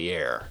 are on the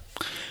air.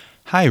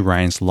 Hi,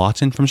 Ryan's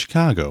Lawton from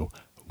Chicago.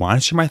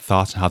 Want to share my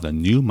thoughts on how the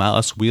new Model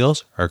S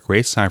wheels are a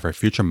great sign for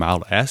future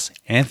Model S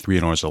and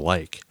 3 owners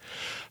alike.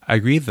 I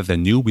agree that the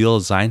new wheel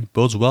design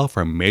bodes well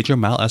for a major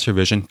Model S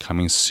revision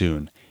coming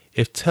soon.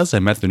 If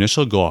Tesla met the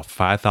initial goal of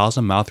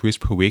 5,000 Model 3s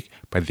per week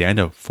by the end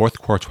of fourth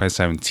quarter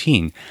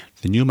 2017,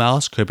 the new Model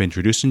S could have been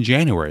introduced in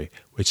January,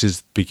 which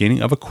is the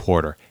beginning of a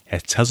quarter,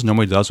 as Tesla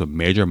normally does with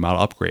major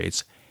model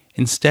upgrades.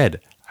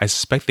 Instead, I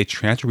suspect they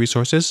transfer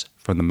resources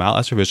from the Model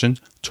S revision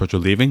towards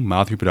relieving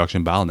Model 3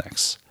 production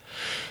bottlenecks.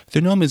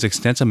 There normally is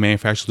extensive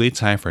manufacturer lead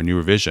time for a new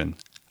revision.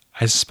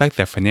 I suspect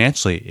that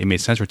financially it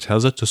made sense for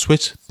Tesla to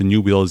switch the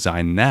new wheel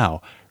design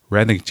now,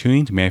 rather than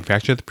continuing to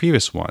manufacture the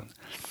previous one.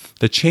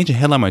 The change in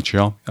headline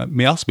material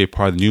may also be a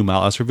part of the new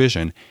Model S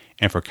revision,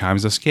 and for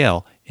economies of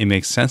scale, it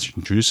makes sense to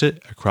introduce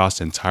it across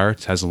the entire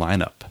Tesla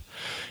lineup.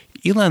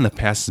 Elon in the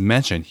past has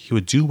mentioned he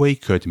would do what he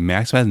could to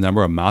maximize the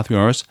number of Model 3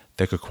 owners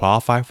that could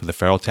qualify for the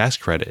federal tax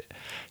credit.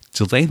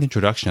 Delaying the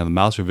introduction of the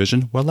Model S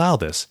revision will allow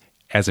this,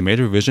 as a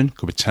major revision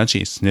could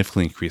potentially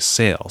significantly increase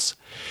sales.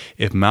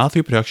 If Model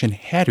 3 production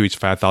had reached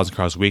 5,000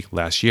 cars a week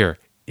last year,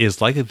 it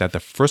is likely that the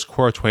first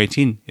quarter of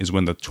 2018 is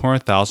when the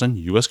 200,000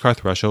 U.S. car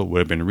threshold would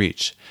have been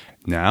reached.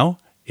 Now,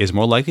 it is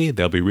more likely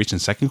they'll be reached in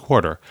second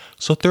quarter,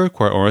 so third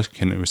quarter owners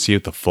can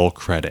receive the full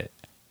credit.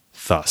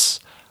 Thus,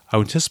 I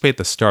would anticipate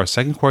the start of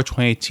second quarter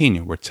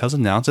 2018 where Tesla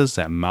announces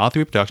that Model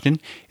 3 production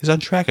is on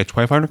track at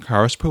 2,500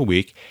 cars per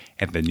week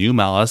and the new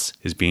Model S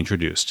is being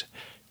introduced.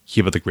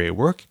 Keep up the great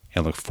work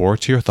and look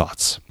forward to your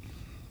thoughts.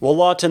 Well,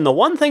 Lawton, the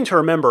one thing to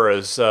remember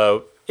is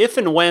if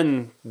and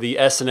when the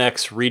S and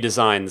X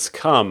redesigns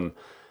come,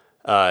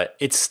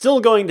 it's still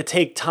going to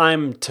take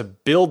time to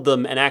build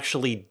them and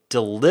actually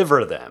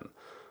deliver them.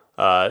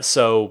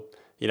 So,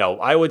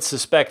 I would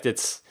suspect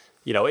it's,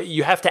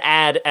 you have to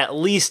add at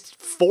least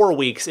 4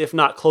 weeks, if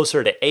not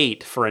closer to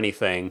 8 for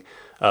anything,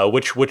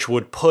 which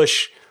would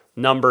push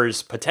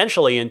numbers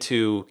potentially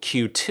into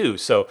Q2.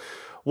 So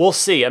we'll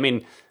see. I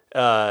mean,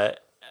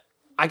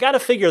 I got to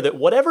figure that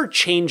whatever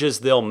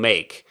changes they'll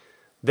make,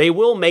 they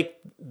will make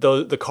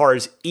the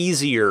cars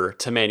easier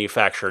to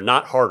manufacture,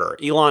 not harder.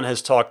 Elon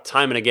has talked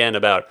time and again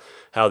about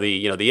how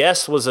the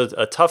S was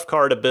a tough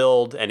car to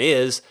build and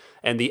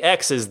the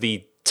X is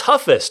the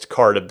toughest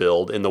car to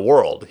build in the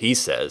world, he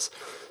says.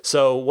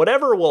 So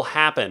whatever will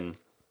happen,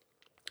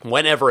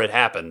 whenever it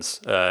happens,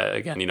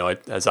 again,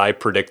 as I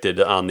predicted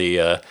on the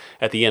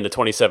at the end of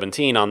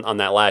 2017 on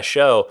that last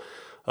show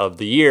of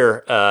the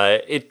year,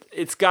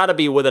 it's got to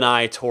be with an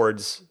eye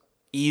towards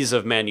ease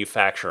of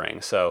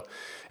manufacturing. So,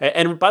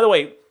 and by the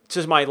way,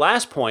 just my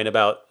last point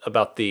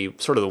about the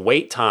sort of the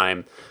wait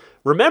time.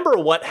 Remember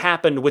what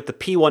happened with the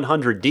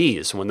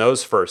P100Ds when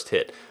those first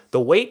hit.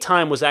 The wait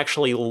time was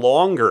actually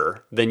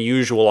longer than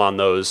usual on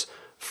those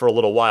for a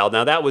little while.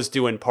 Now that was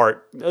due in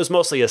part, it was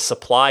mostly a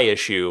supply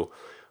issue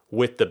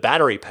with the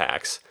battery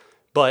packs,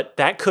 but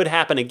that could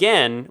happen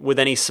again with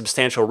any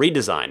substantial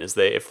redesign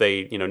if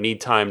they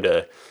need time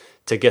to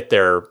get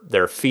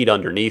their feet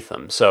underneath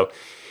them. So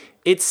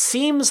it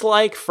seems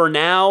like for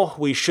now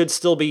we should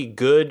still be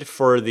good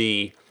for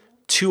the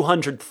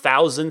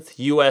 200,000th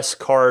U.S.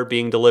 car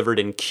being delivered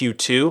in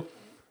Q2,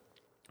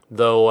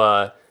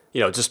 though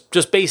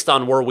just based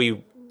on where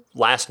we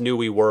last knew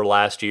we were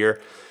last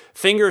year.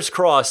 Fingers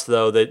crossed,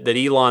 though, that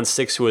Elon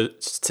sticks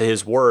to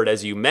his word,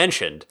 as you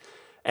mentioned,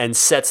 and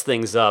sets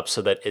things up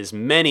so that as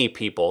many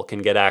people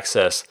can get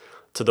access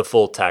to the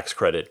full tax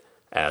credit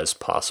as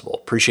possible.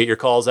 Appreciate your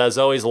calls, as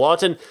always,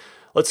 Lawton.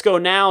 Let's go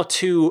now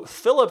to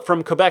Philip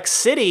from Quebec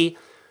City.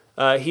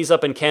 He's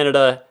up in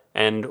Canada,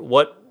 and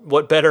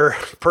what better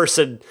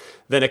person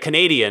than a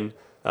Canadian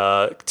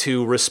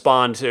to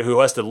respond to, who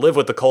has to live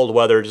with the cold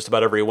weather just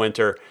about every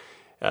winter,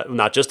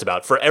 not just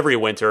about, for every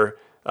winter,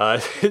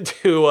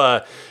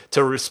 to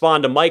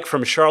respond to Mike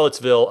from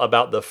Charlottesville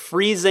about the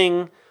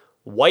freezing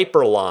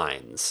wiper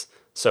lines.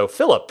 So,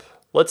 Philip,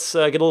 let's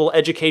get a little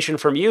education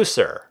from you,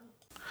 sir.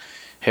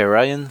 Hey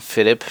Ryan,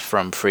 Philip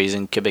from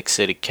freezing Quebec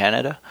City,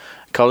 Canada,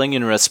 calling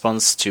in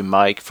response to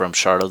Mike from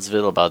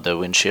Charlottesville about the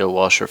windshield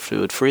washer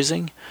fluid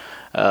freezing.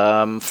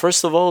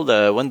 First of all,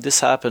 when this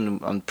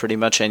happened on pretty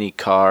much any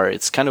car,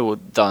 it's kind of a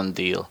done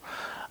deal.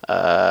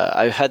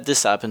 I've had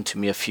this happen to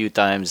me a few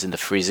times in the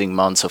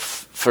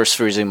first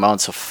freezing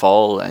months of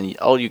fall, and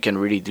all you can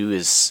really do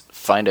is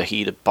find a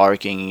heated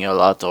parking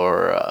lot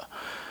or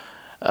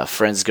a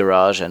friend's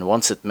garage, and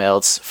once it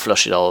melts,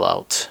 flush it all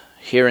out.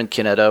 Here in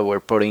Canada, we're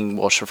putting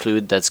washer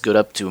fluid that's good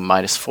up to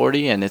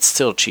 -40, and it's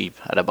still cheap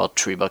at about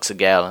 $3 a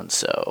gallon.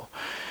 So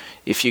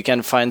if you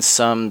can find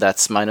some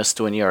that's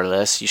 -20 or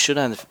less, you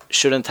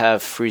shouldn't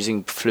have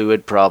freezing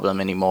fluid problem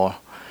anymore.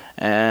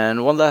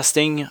 And one last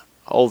thing,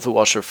 all the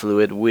washer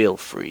fluid will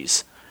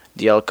freeze.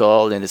 The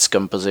alcohol in its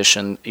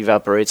composition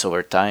evaporates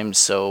over time,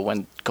 so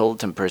when cold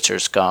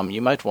temperatures come,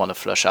 you might want to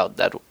flush out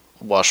that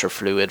washer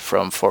fluid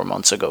from 4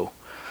 months ago.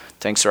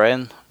 Thanks,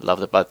 Ryan. Love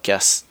the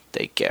podcast.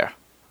 Take care.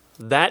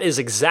 That is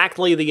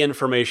exactly the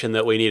information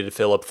that we needed,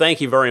 Philip.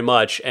 Thank you very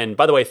much. And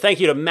by the way, thank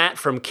you to Matt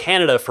from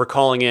Canada for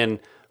calling in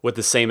with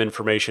the same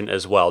information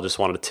as well. Just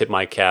wanted to tip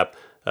my cap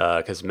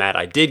because, Matt,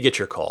 I did get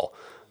your call,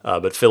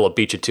 but Philip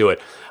beat you to it.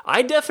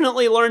 I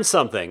definitely learned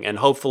something, and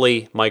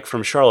hopefully Mike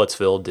from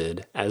Charlottesville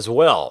did as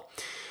well.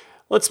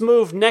 Let's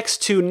move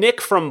next to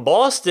Nick from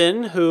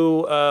Boston,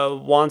 who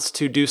wants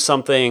to do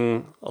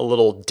something a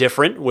little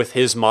different with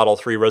his Model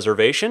 3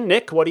 reservation.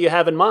 Nick, what do you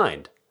have in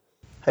mind?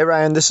 Hey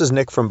Ryan, this is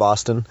Nick from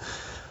Boston.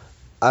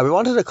 I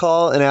wanted to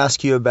call and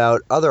ask you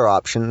about other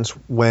options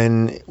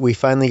when we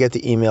finally get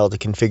the email to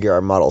configure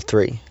our Model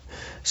 3.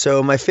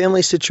 So my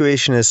family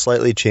situation has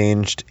slightly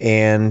changed,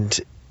 and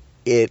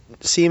it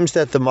seems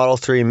that the Model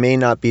 3 may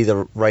not be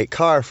the right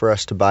car for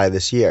us to buy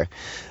this year.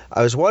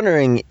 I was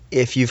wondering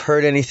if you've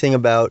heard anything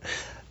about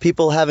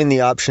people having the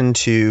option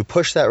to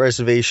push that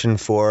reservation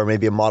for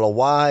maybe a Model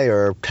Y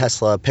or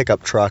Tesla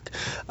pickup truck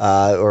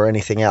or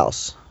anything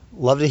else.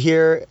 Love to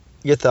hear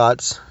your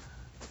thoughts.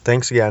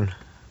 Thanks again.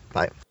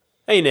 Bye.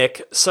 Hey,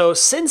 Nick. So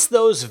since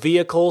those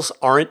vehicles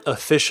aren't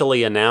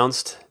officially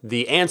announced,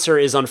 the answer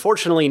is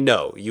unfortunately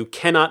no. You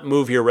cannot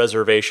move your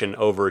reservation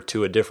over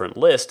to a different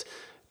list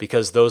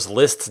because those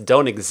lists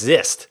don't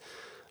exist.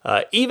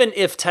 Even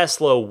if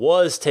Tesla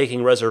was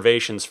taking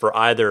reservations for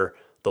either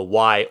the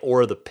Y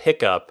or the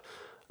pickup,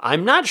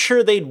 I'm not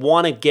sure they'd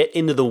want to get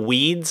into the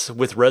weeds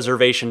with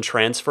reservation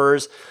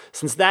transfers,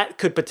 since that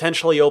could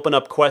potentially open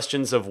up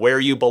questions of where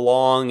you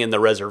belong in the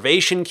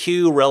reservation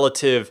queue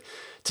relative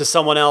to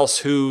someone else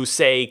who,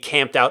 say,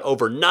 camped out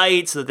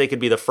overnight so that they could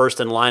be the first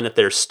in line at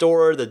their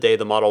store the day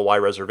the Model Y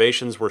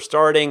reservations were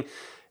starting,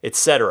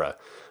 etc.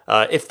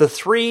 If the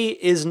 3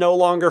 is no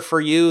longer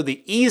for you,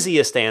 the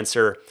easiest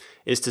answer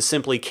is to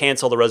simply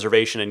cancel the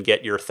reservation and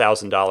get your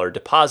 $1,000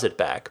 deposit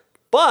back.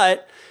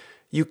 But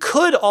you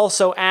could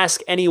also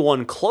ask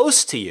anyone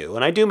close to you,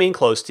 and I do mean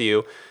close to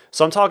you,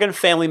 so I'm talking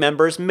family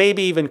members,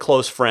 maybe even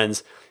close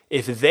friends,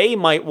 if they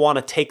might want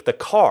to take the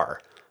car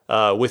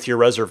with your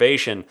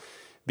reservation,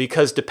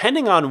 because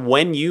depending on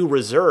when you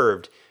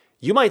reserved,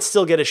 you might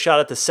still get a shot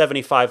at the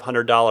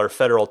 $7,500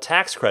 federal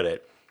tax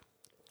credit,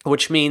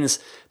 which means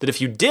that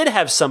if you did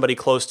have somebody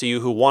close to you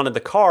who wanted the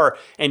car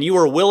and you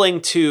were willing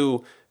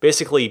to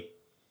basically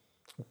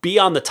be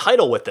on the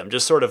title with them,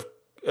 just sort of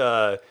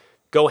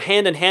go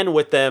hand in hand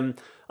with them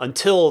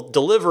until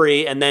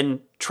delivery and then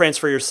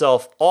transfer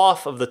yourself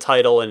off of the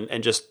title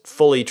and just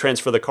fully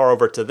transfer the car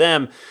over to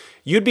them,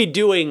 you'd be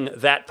doing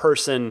that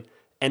person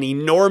an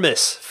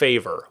enormous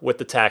favor with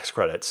the tax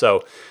credit.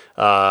 So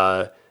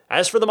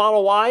as for the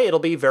Model Y, it'll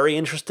be very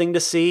interesting to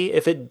see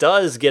if it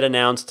does get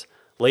announced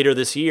later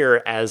this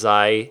year, as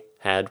I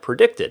had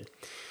predicted.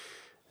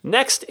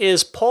 Next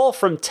is Paul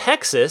from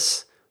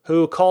Texas,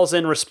 who calls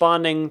in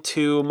responding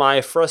to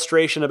my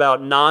frustration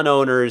about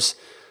non-owners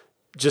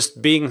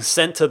just being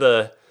sent to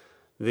the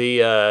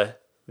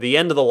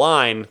end of the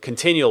line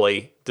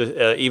continually,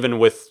 even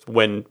with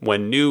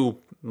when new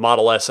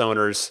Model S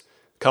owners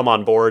come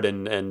on board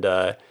and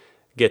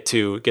get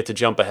to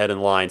jump ahead in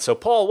line. So,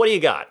 Paul, what do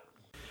you got?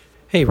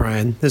 Hey,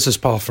 Ryan. This is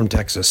Paul from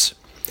Texas.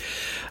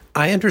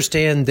 I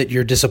understand that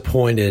you're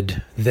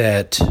disappointed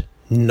that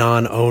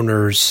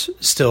non-owners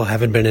still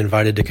haven't been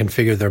invited to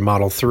configure their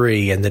Model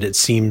 3 and that it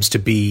seems to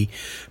be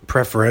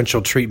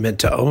preferential treatment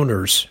to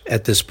owners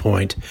at this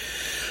point.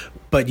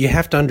 But you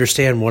have to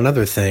understand one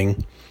other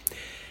thing.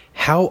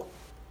 How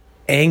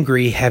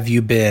angry have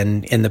you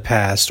been in the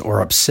past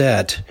or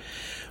upset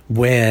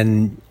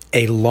when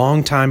a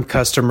longtime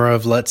customer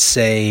of, let's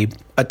say,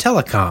 a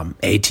telecom,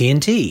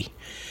 AT&T,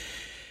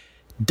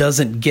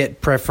 doesn't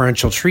get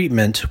preferential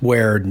treatment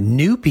where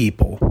new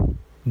people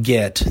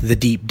get the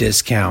deep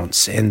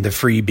discounts and the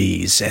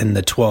freebies and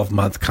the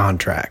 12-month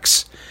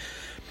contracts?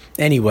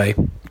 Anyway,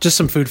 just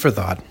some food for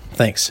thought.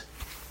 Thanks.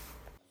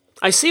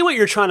 I see what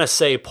you're trying to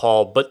say,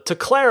 Paul, but to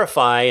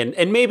clarify,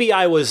 and maybe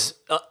I was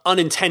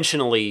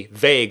unintentionally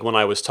vague when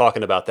I was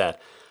talking about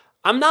that,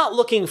 I'm not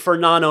looking for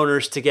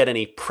non-owners to get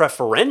any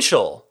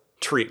preferential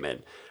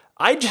treatment.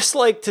 I'd just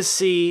like to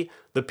see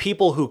the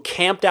people who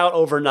camped out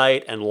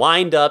overnight and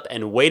lined up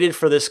and waited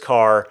for this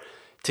car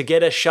to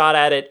get a shot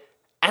at it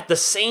at the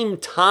same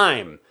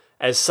time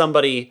as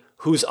somebody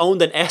who's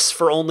owned an S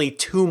for only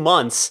 2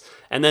 months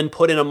and then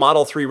put in a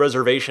Model 3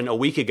 reservation a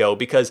week ago,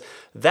 because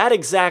that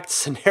exact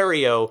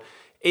scenario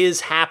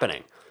is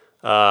happening.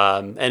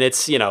 And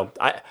it's, you'd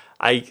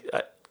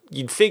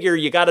figure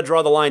you got to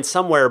draw the line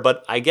somewhere,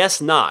 but I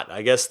guess not.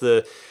 I guess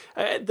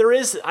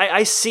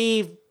I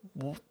see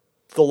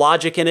the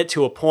logic in it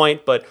to a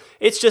point, but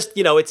it's just,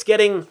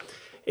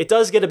 it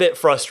does get a bit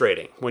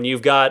frustrating when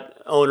you've got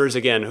owners,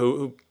 again,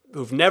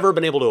 who've never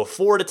been able to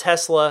afford a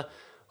Tesla,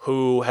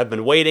 who have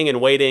been waiting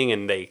and waiting,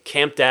 and they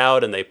camped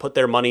out and they put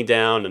their money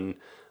down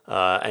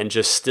and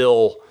just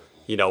still,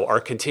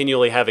 are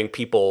continually having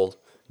people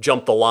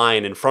jump the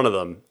line in front of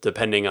them,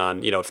 depending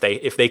on,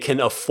 if they can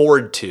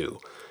afford to,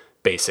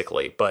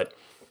 basically. But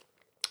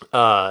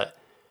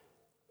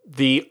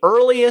the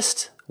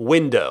earliest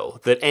window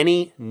that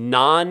any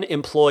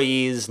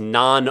non-employees,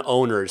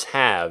 non-owners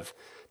have,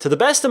 to the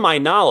best of my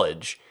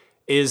knowledge,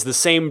 is the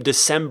same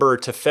December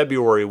to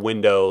February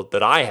window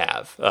that I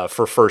have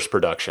for first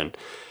production.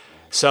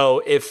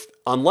 So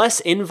unless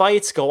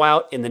invites go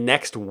out in the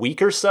next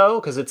week or so,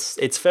 because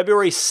it's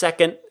February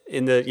 2nd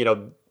in the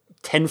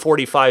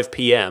 10:45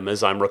 p.m.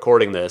 as I'm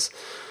recording this.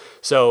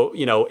 So,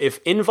 if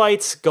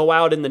invites go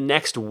out in the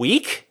next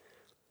week,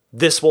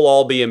 this will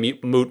all be a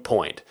moot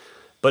point.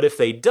 But if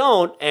they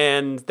don't,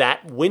 and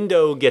that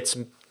window gets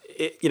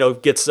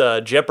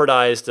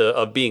jeopardized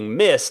of being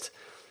missed,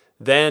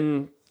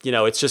 then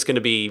it's just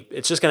going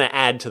to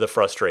add to the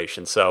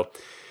frustration. So,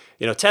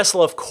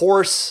 Tesla, of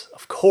course,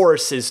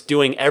 is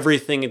doing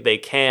everything they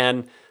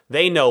can.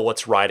 They know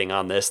what's riding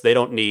on this. They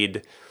don't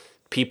need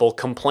people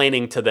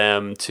complaining to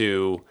them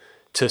to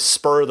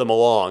spur them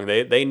along.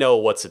 They know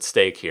what's at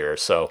stake here.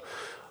 So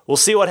we'll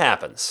see what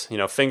happens.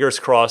 Fingers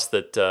crossed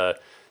that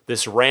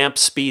this ramp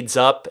speeds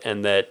up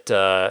and that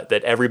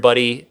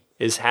everybody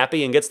is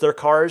happy and gets their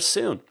cars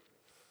soon.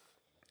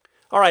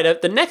 All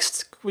right,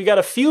 we got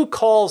a few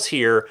calls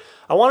here.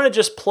 I want to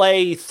just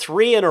play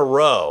 3 in a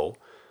row.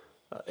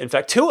 In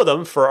fact, 2 of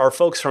them for our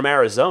folks from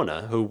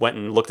Arizona who went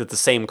and looked at the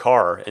same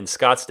car in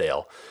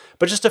Scottsdale.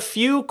 But just a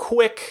few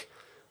quick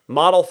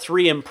Model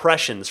 3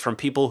 impressions from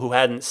people who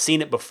hadn't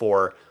seen it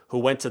before, who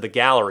went to the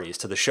galleries,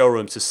 to the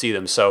showrooms to see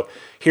them. So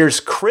here's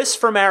Chris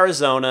from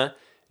Arizona,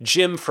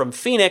 Jim from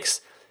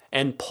Phoenix,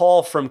 and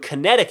Paul from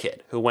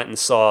Connecticut, who went and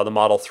saw the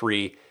Model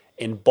 3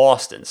 in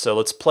Boston. So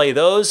let's play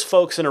those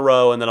folks in a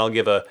row, and then I'll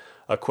give a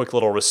quick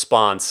little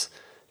response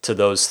to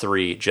those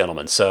 3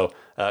 gentlemen. So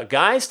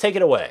guys, take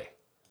it away.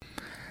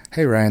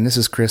 Hey Ryan, this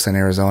is Chris in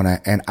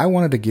Arizona, and I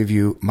wanted to give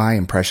you my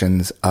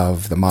impressions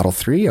of the Model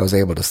 3. I was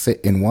able to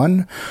sit in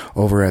one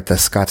over at the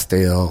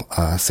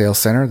Scottsdale Sales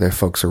Center. The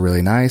folks are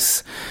really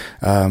nice.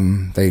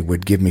 They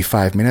would give me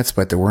 5 minutes,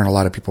 but there weren't a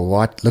lot of people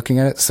looking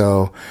at it,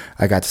 so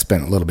I got to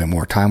spend a little bit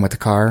more time with the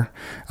car.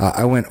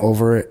 I went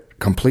over it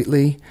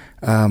completely.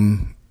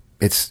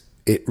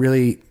 It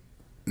really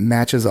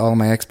matches all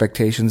my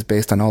expectations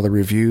based on all the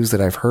reviews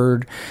that I've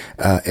heard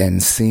and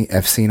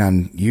I've seen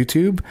on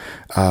YouTube.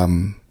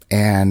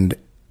 And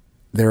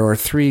there are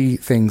 3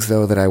 things,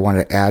 though, that I want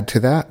to add to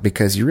that,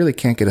 because you really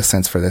can't get a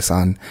sense for this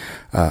on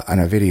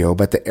a video.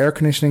 But the air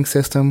conditioning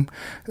system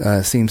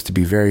seems to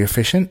be very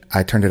efficient.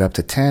 I turned it up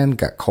to 10,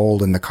 got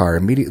cold in the car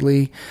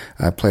immediately.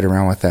 I played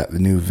around with that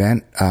new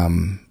vent.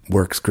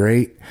 Works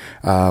great,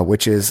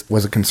 which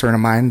was a concern of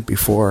mine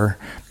before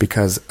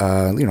because,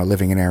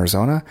 living in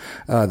Arizona.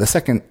 The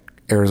second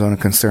Arizona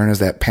concern is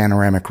that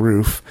panoramic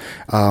roof,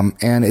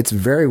 and it's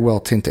very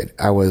well tinted.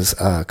 I was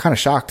kind of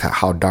shocked at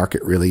how dark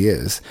it really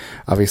is.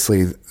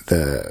 Obviously,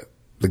 the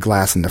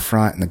glass in the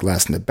front and the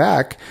glass in the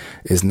back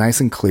is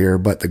nice and clear,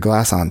 but the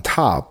glass on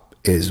top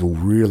is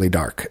really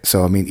dark.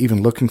 So, I mean,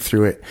 even looking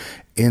through it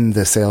in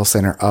the sales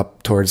center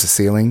up towards the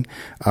ceiling,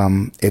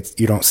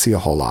 you don't see a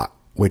whole lot,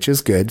 which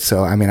is good.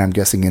 So, I mean, I'm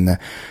guessing in the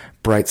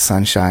bright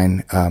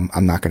sunshine,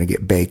 I'm not going to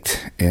get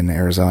baked in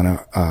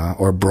Arizona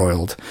or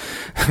broiled.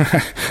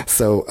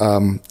 So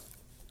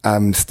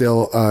I'm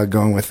still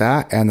going with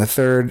that. And the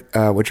third,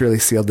 which really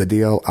sealed the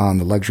deal on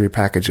the luxury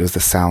package, was the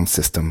sound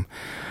system.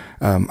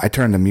 I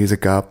turned the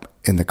music up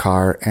in the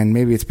car, and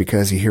maybe it's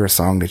because you hear a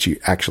song that you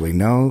actually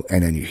know,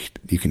 and then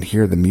you can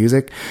hear the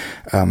music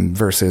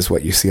versus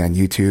what you see on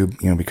YouTube,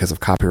 because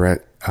of copyright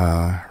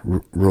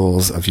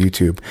rules of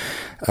YouTube.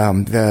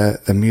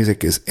 The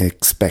music is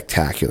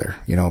spectacular.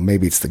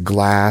 Maybe it's the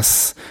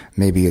glass,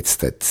 maybe it's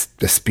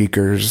the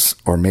speakers,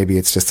 or maybe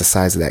it's just the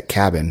size of that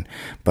cabin,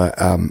 but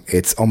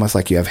it's almost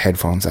like you have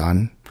headphones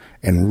on,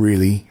 and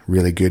really,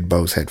 really good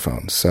Bose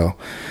headphones. So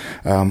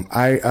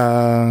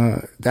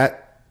that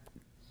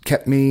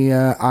kept me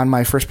on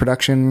my first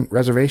production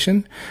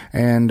reservation.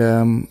 And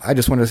I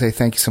just wanted to say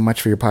thank you so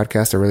much for your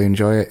podcast. I really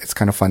enjoy it. It's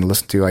kind of fun to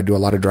listen to. I do a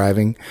lot of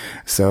driving.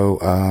 So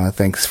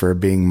thanks for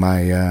being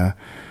my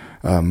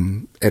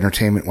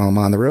entertainment while I'm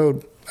on the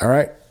road. All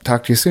right.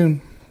 Talk to you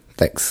soon.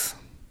 Thanks.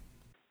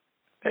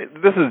 Hey,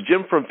 this is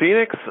Jim from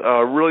Phoenix.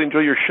 Really enjoy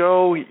your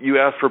show. You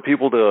asked for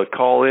people to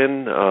call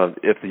in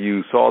if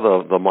you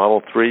saw the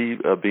Model 3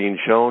 being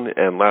shown,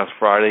 and last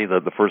Friday,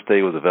 the first day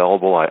it was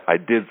available, I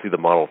did see the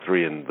Model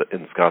 3 in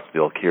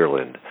Scottsdale,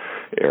 Kierland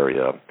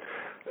area.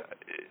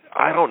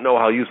 I don't know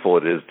how useful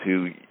it is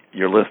to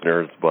your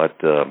listeners, but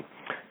it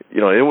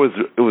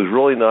was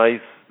really nice.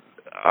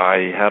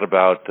 I had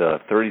about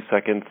 30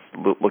 seconds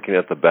looking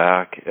at the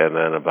back, and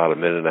then about a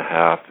minute and a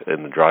half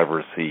in the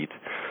driver's seat.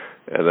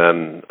 And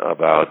then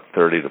about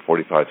 30 to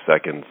 45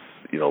 seconds,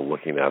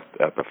 looking at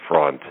the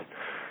front.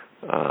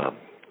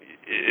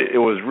 it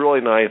was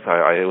really nice.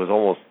 It was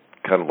almost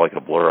kind of like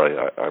a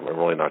blur. I'm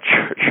really not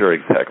sure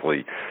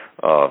exactly,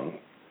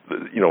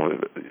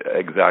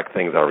 exact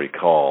things I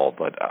recall,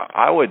 but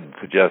I would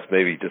suggest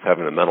maybe just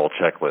having a mental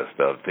checklist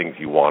of things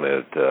you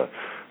wanted to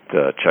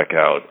check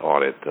out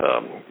on it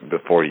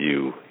before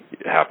you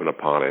happen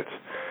upon it.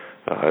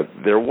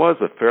 There was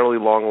a fairly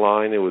long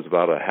line. It was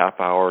about a half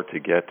hour to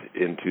get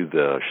into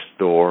the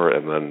store,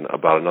 and then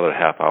about another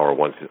half hour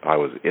once I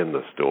was in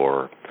the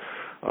store.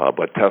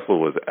 But Tesla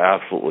was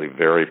absolutely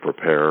very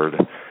prepared.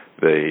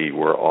 They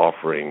were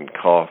offering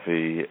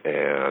coffee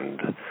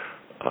and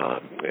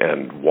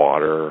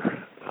water,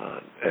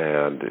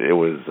 and it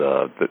was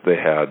they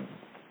had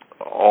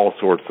all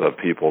sorts of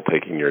people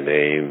taking your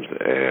names,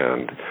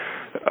 and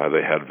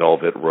they had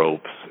velvet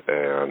ropes,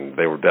 and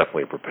they were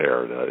definitely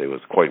prepared. It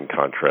was quite in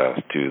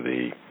contrast to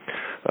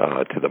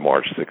the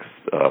March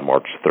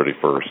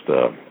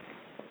 31st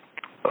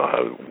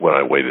when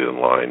I waited in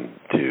line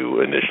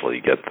to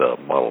initially get the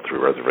Model 3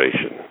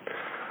 reservation.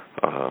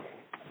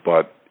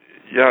 But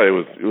yeah, it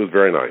was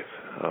very nice.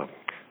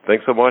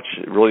 Thanks so much.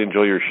 Really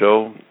enjoy your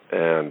show,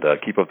 and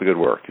keep up the good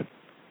work.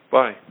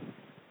 Bye.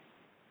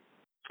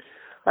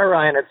 Hi,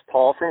 Ryan. It's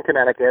Paul from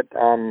Connecticut.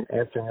 I'm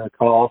answering a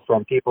call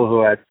from people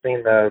who had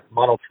seen the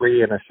Model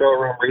 3 in a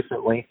showroom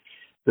recently.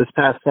 This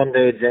past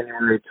Sunday,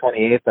 January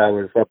 28th, I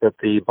was up at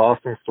the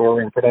Boston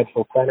store in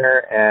Prudential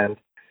Center, and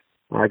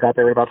I got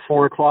there at about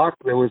 4 o'clock.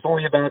 There was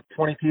only about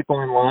 20 people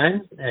in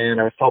line,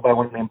 and I was told by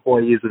one of the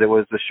employees that it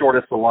was the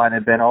shortest the line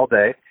had been all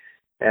day,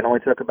 and only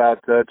took about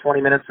 20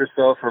 minutes or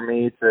so for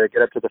me to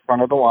get up to the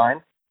front of the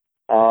line.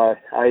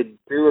 I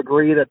do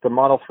agree that the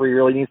Model 3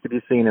 really needs to be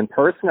seen in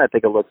person. I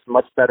think it looks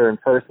much better in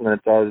person than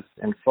it does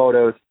in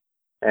photos.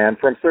 And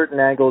from certain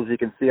angles, you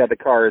can see how the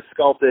car is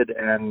sculpted,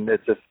 and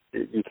it's just,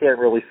 you can't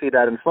really see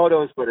that in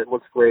photos, but it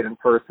looks great in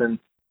person.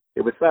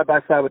 It was side by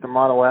side with the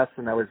Model S,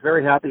 and I was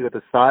very happy with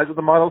the size of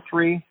the Model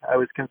 3. I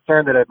was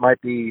concerned that it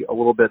might be a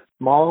little bit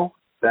small,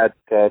 that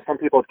some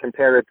people have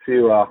compared it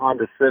to a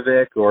Honda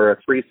Civic or a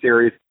 3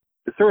 Series.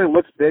 It certainly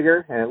looks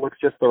bigger, and it looks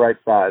just the right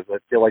size. I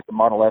feel like the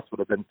Model S would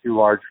have been too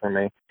large for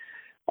me.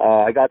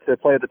 I got to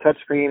play with the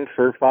touchscreen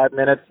for 5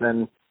 minutes,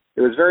 and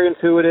it was very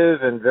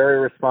intuitive and very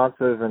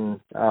responsive, and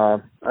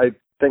I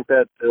think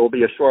that it will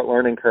be a short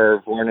learning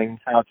curve learning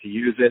how to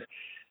use it.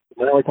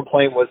 My only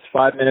complaint was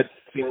 5 minutes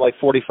seemed like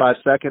 45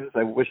 seconds.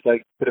 I wished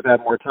I could have had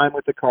more time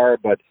with the car,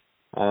 but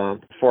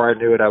before I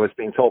knew it, I was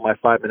being told my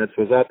 5 minutes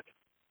was up.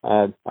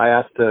 I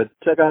asked to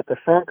check out the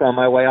front on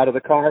my way out of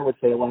the car, which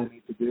they allowed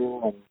me to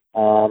do,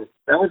 and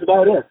that was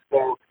about it.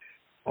 So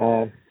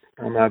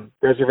I'm a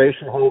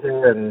reservation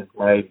holder, and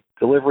my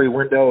delivery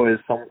window is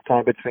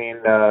sometime between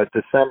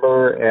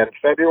December and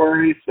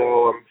February,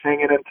 so I'm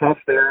hanging in tough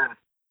there.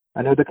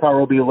 I know the car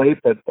will be late,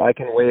 but I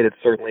can wait. It's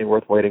certainly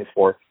worth waiting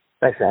for.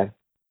 Thanks, Ryan.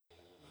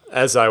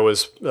 As I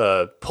was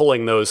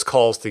pulling those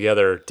calls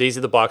together, Daisy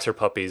the Boxer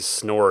Puppy's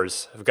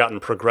snores have gotten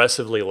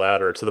progressively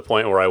louder to the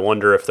point where I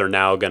wonder if they're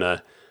now going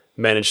to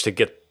manage to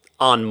get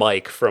on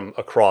mic from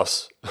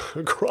across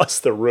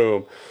the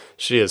room.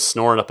 She is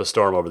snoring up a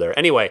storm over there.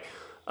 Anyway,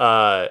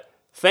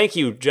 thank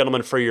you,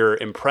 gentlemen, for your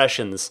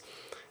impressions.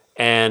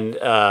 And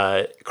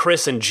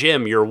Chris and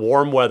Jim, your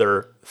warm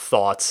weather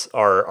thoughts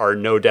are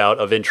no doubt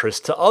of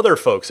interest to other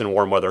folks in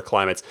warm weather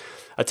climates.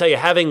 I tell you,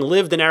 having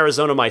lived in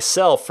Arizona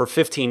myself for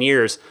 15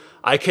 years,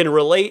 I can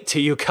relate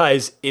to you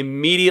guys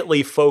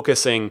immediately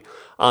focusing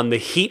on the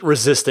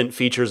heat-resistant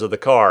features of the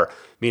car,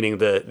 meaning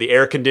the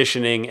air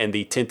conditioning and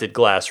the tinted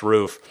glass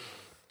roof.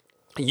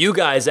 You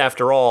guys,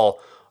 after all,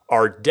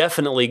 are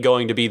definitely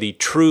going to be the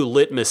true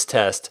litmus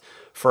test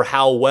for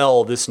how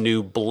well this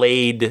new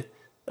Blade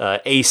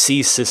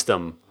AC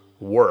system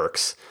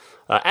works.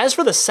 As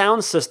for the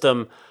sound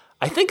system,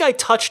 I think I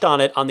touched on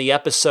it on the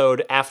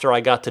episode after I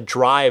got to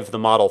drive the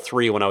Model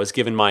 3 when I was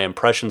giving my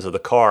impressions of the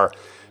car.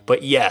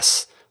 But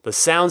yes, the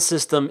sound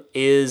system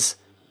is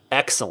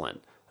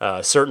excellent,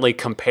 certainly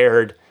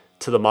compared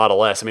to the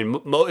Model S. I mean,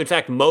 in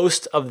fact,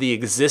 most of the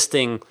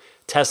existing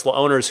Tesla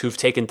owners who've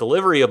taken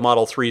delivery of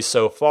Model 3s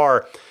so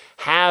far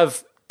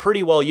have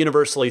pretty well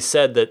universally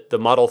said that the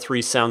Model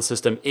 3 sound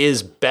system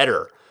is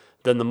better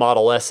than the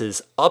Model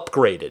S's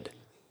upgraded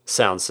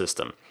sound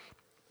system.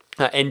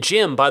 And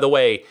Jim, by the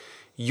way,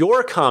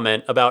 your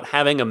comment about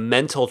having a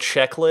mental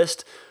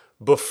checklist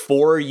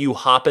before you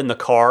hop in the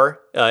car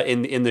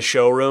in the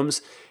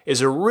showrooms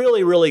is a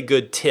really, really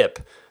good tip,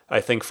 I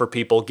think, for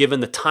people, given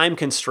the time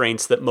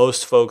constraints that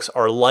most folks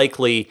are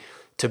likely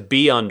to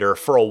be under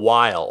for a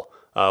while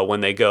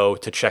when they go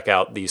to check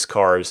out these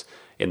cars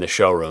in the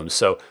showrooms.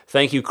 So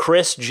thank you,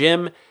 Chris,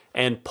 Jim,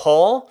 and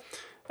Paul.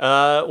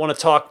 I want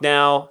to talk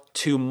now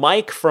to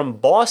Mike from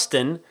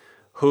Boston,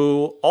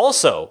 who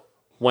also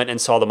went and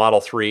saw the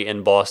Model 3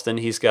 in Boston.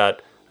 He's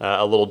got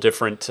a little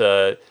different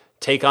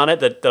take on it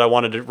that I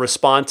wanted to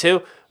respond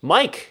to.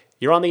 Mike,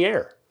 you're on the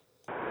air.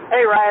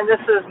 Hey, Ryan,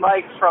 this is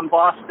Mike from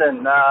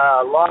Boston,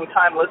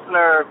 long-time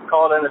listener,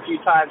 called in a few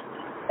times.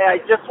 Hey, I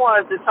just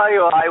wanted to tell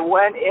you, I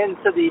went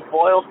into the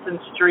Boylston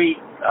Street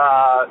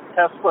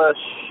Tesla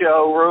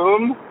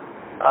showroom,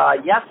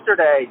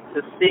 yesterday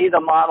to see the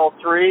Model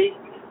 3.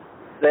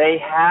 They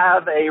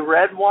have a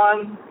red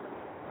one,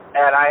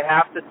 and I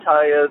have to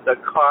tell you, the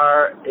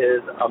car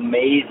is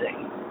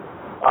amazing.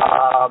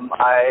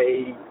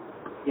 I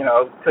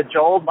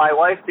cajoled my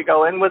wife to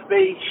go in with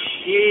me.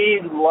 She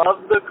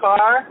loved the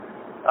car,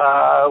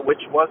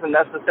 which wasn't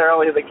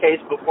necessarily the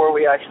case before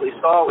we actually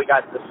saw it. We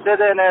got to sit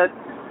in it.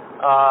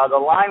 The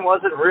line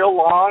wasn't real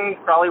long,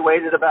 probably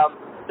waited about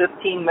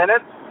 15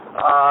 minutes.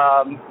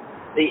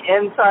 The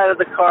inside of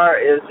the car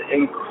is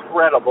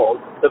incredible.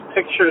 The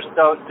pictures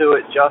don't do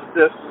it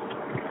justice.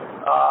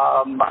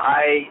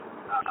 I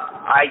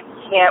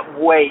can't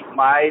wait.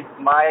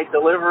 My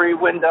delivery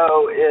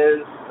window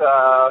is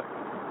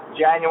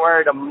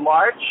January to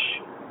March,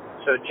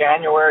 so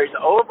January's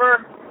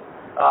over.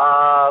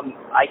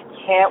 I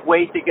can't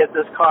wait to get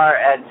this car,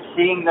 and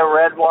seeing the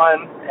red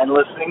one and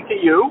listening to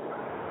you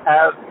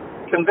have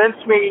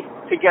convinced me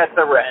to get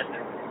the red.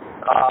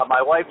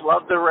 My wife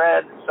loved the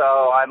red,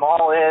 so I'm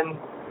all in.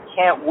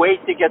 Can't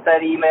wait to get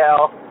that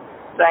email.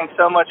 Thanks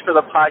so much for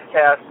the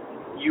podcast.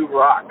 You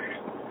rock.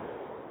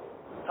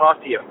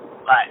 Talk to you.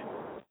 Bye.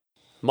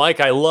 Mike,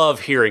 I love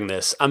hearing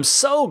this. I'm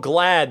so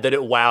glad that it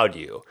wowed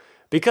you,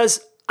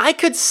 because I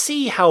could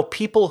see how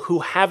people who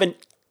haven't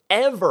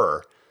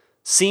ever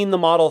seen the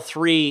Model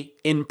 3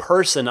 in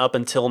person up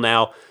until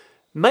now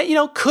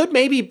could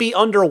maybe be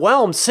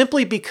underwhelmed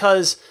simply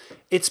because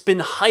it's been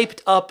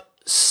hyped up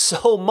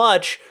so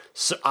much.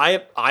 So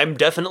I'm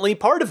definitely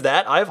part of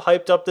that. I've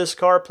hyped up this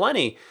car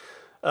plenty.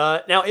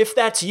 Now, if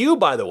that's you,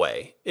 by the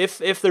way,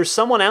 if there's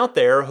someone out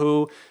there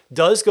who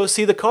does go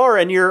see the car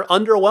and you're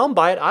underwhelmed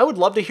by it, I would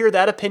love to hear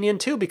that opinion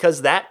too,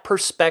 because that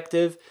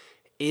perspective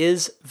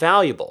is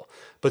valuable.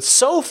 But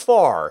so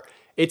far,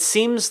 it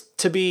seems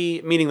to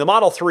be, meaning the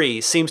Model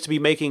 3 seems to be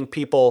making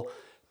people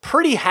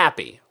pretty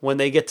happy when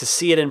they get to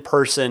see it in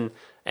person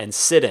and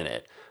sit in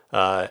it.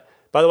 By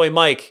the way,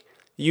 Mike,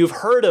 you've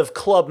heard of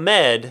Club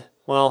Med.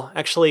 Well,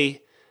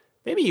 actually,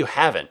 maybe you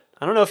haven't.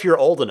 I don't know if you're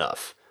old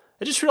enough.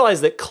 I just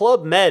realized that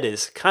Club Med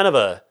is kind of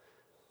a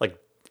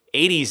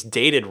 80s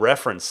dated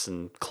reference,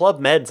 and Club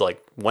Med's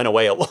went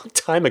away a long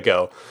time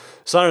ago.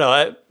 So I don't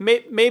know.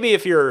 Maybe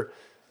if you're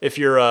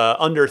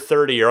under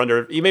 30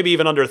 or maybe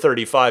even under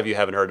 35, you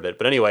haven't heard of it.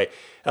 But anyway,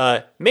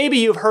 maybe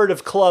you've heard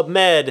of Club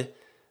Med.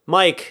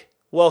 Mike,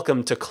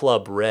 welcome to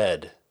Club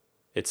Red.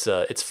 It's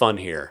fun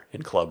here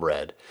in Club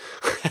Red.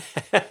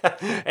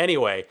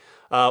 Anyway,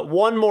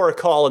 one more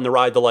call in the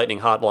Ride the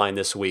Lightning hotline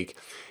this week.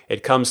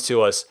 It comes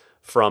to us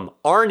from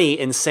Arnie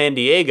in San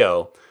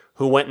Diego,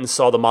 who went and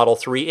saw the Model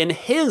 3 in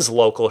his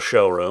local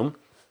showroom,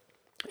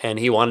 and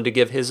he wanted to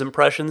give his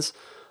impressions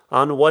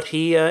on what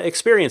he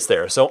experienced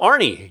there. So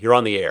Arnie, you're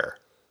on the air.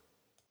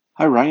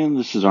 Hi Ryan,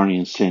 this is Arnie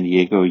in San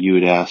Diego. You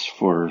had asked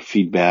for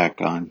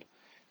feedback on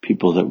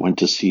people that went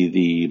to see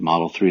the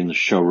Model 3 in the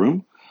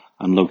showroom.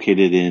 I'm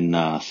located in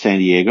San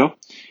Diego,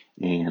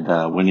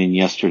 and went in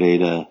yesterday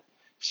to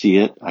see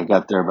it. I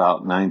got there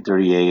about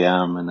 9:30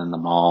 a.m. and then the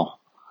mall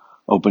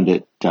opened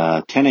at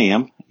 10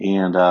 a.m.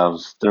 and I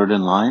was third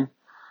in line.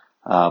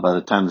 By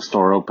the time the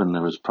store opened,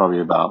 there was probably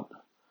about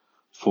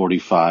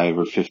 45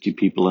 or 50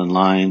 people in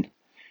line,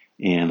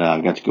 and I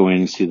got to go in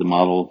and see the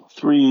Model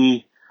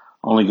 3.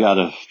 Only got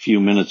a few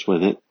minutes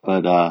with it,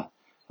 but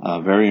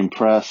very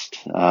impressed.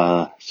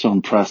 So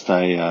impressed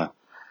I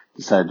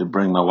decided to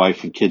bring my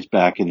wife and kids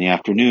back in the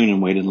afternoon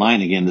and wait in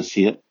line again to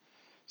see it.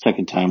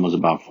 Second time was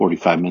about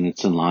 45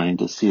 minutes in line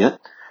to see it,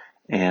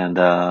 and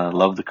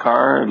love the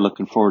car.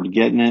 Looking forward to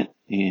getting it,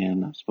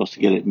 and I'm supposed to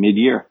get it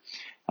mid-year.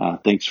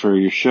 Thanks for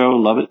your show.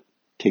 Love it.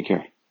 Take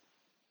care.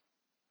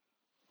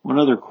 One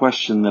other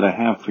question that I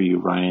have for you,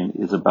 Ryan,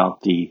 is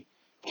about the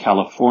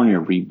California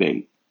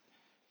rebate.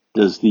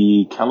 Does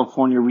the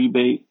California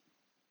rebate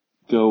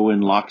go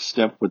in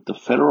lockstep with the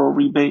federal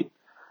rebate?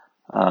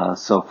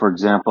 So, for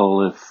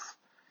example, if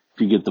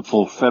you get the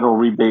full federal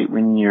rebate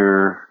when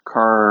your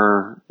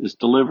car is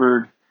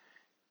delivered,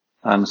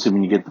 I'm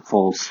assuming you get the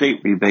full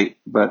state rebate,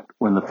 but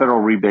when the federal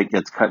rebate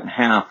gets cut in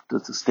half,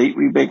 does the state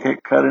rebate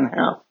get cut in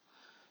half?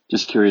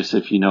 Just curious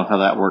if you know how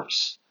that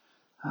works.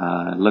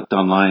 I looked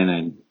online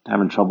and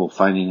having trouble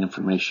finding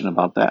information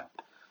about that.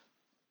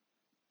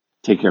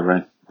 Take care,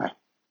 Ryan. Bye.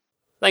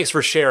 Thanks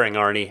for sharing,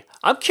 Arnie.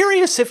 I'm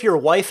curious if your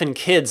wife and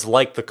kids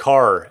liked the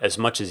car as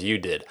much as you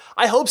did.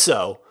 I hope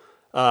so.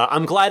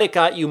 I'm glad it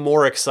got you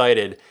more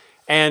excited.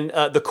 And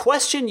the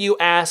question you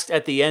asked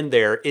at the end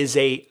there is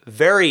a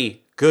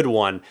very good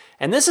one.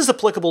 And this is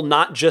applicable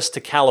not just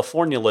to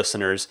California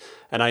listeners,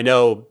 and I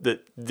know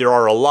that there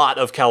are a lot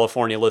of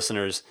California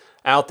listeners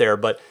out there,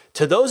 but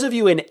to those of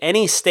you in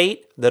any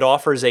state that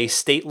offers a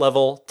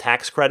state-level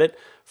tax credit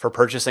for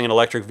purchasing an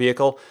electric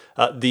vehicle,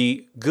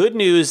 the good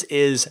news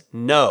is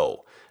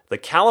no. The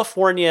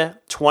California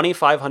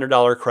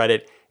 $2,500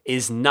 credit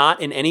is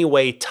not in any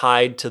way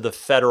tied to the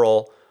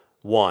federal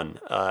one.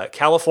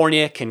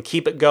 California can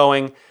keep it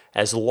going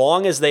as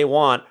long as they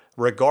want,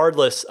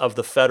 regardless of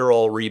the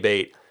federal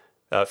rebate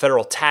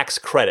federal tax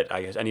credit.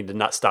 I need to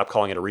not stop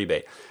calling it a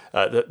rebate.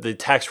 The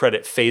tax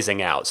credit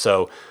phasing out.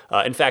 So,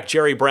 in fact,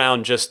 Jerry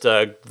Brown just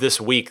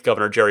this week,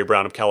 Governor Jerry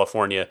Brown of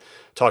California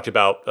talked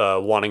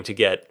about wanting to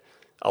get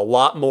a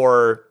lot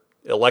more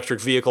electric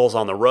vehicles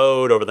on the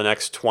road over the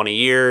next 20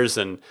 years.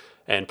 And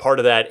part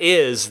of that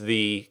is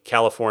the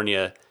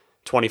California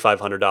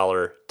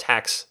 $2,500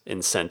 tax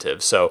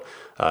incentive. So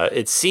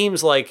it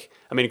seems like,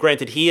 I mean,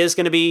 granted, he is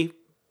going to be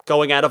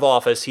going out of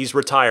office. He's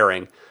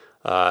retiring.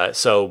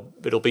 So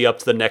it'll be up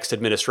to the next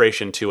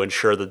administration to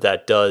ensure that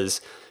that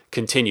does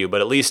continue.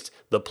 But at least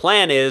the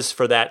plan is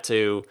for that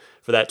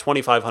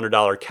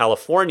 $2,500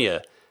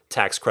 California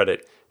tax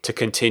credit to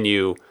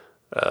continue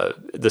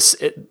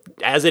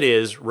as it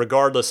is,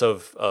 regardless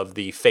of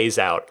the phase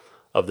out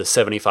of the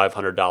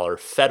 $7,500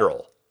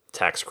 federal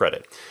tax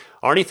credit.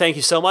 Arnie, thank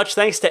you so much.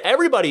 Thanks to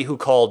everybody who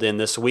called in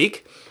this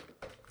week.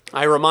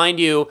 I remind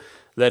you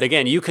that,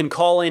 again, you can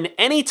call in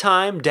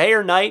anytime, day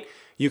or night.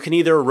 You can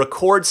either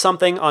record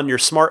something on your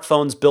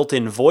smartphone's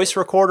built-in voice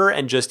recorder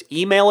and just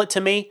email it to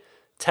me,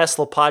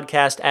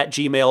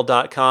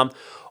 teslapodcast@gmail.com,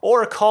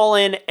 or call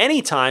in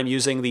anytime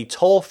using the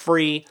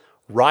toll-free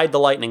Ride the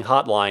Lightning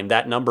hotline.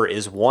 That number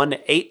is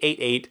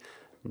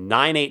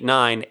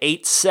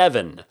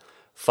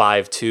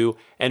 1-888-989-8752.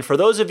 And for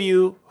those of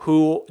you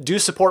who do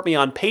support me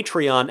on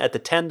Patreon at the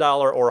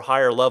 $10 or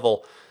higher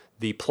level,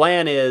 the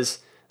plan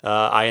is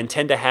I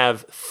intend to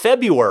have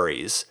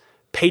February's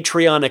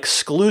Patreon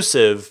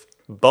exclusive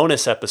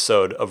bonus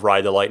episode of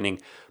Ride the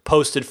Lightning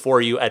posted for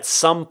you at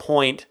some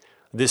point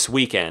this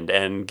weekend.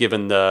 And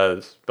given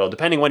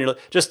depending when you're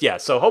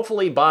so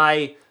hopefully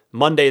by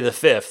Monday the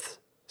 5th,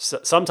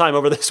 sometime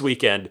over this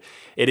weekend,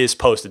 it is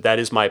posted. That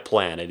is my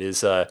plan. It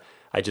is, I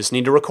just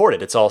need to record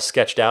it. It's all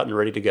sketched out and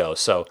ready to go.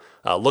 So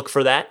look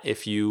for that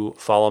if you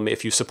follow me,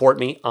 if you support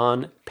me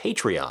on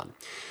Patreon.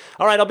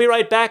 All right, I'll be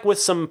right back with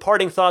some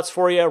parting thoughts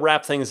for you,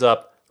 wrap things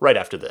up right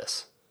after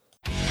this.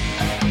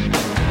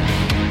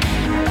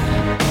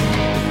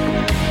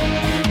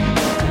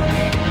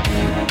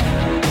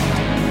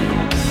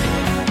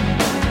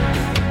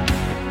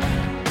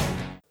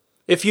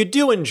 If you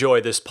do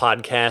enjoy this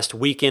podcast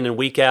week in and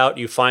week out,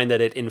 you find that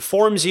it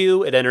informs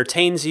you, it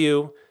entertains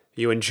you,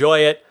 you enjoy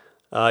it,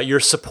 your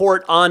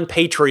support on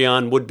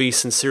Patreon would be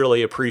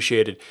sincerely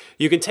appreciated.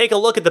 You can take a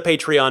look at the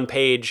Patreon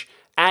page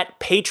at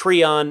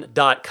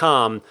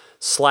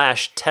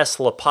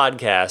patreon.com/Tesla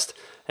Podcast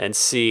and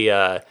see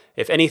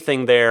if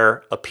anything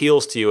there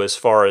appeals to you as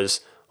far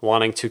as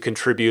wanting to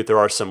contribute. There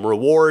are some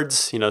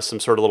rewards, some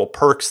sort of little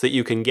perks that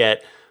you can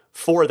get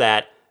for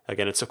that.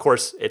 Again, it's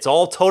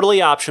all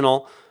totally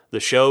optional. The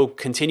show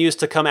continues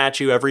to come at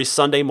you every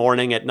Sunday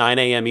morning at 9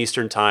 a.m.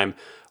 Eastern Time,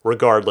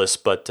 regardless.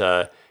 But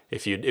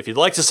if you'd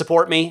like to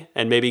support me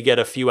and maybe get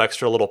a few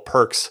extra little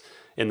perks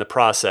in the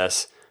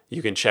process,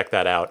 you can check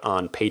that out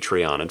on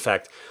Patreon. In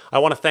fact, I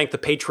want to thank the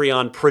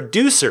Patreon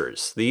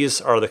producers. These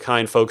are the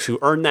kind folks who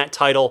earn that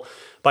title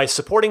by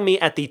supporting me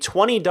at the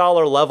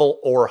 $20 level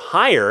or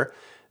higher.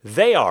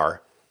 They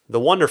are the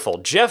wonderful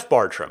Jeff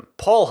Bartram,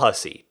 Paul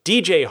Hussey,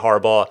 DJ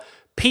Harbaugh,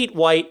 Pete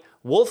White,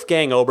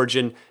 Wolfgang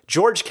Obergen,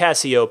 George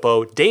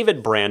Cassiopo,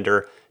 David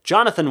Brander,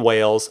 Jonathan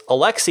Wales,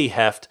 Alexi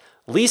Heft,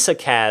 Lisa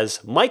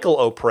Kaz, Michael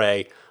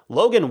O'Prey,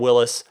 Logan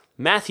Willis,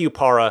 Matthew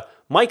Parra,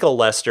 Michael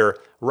Lester,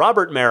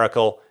 Robert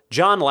Miracle,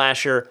 John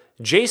Lasher,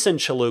 Jason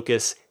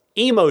Chalukas,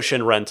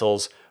 Emotion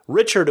Rentals,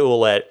 Richard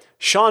Ouellette,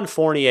 Sean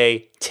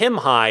Fournier, Tim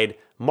Hyde,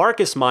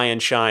 Marcus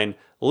Mayenshine,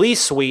 Lee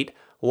Sweet,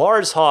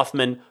 Lars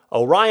Hoffman,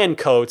 Orion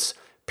Coates,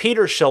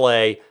 Peter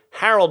Chalet,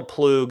 Harold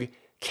Plug,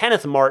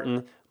 Kenneth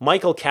Martin,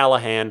 Michael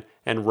Callahan,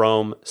 and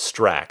Rome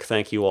Strack.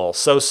 Thank you all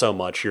so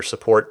much. Your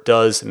support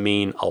does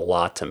mean a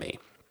lot to me.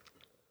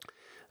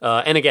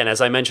 And again,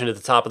 as I mentioned at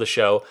the top of the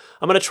show,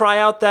 I'm going to try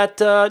out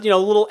that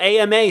little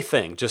AMA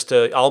thing.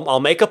 I'll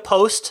make a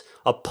post,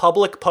 a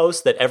public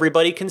post that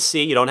everybody can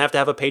see. You don't have to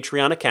have a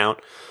Patreon account.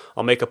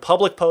 I'll make a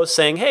public post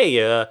saying,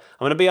 hey, I'm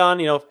going to be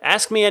on,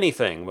 ask me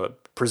anything,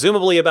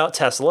 presumably about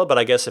Tesla, but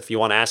I guess if you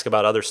want to ask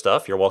about other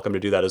stuff, you're welcome to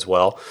do that as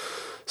well.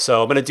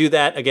 So I'm going to do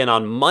that again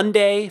on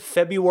Monday,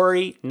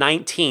 February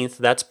 19th.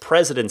 That's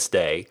President's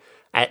Day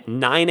at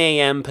 9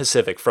 a.m.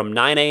 Pacific, from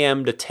 9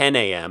 a.m. to 10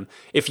 a.m.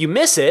 If you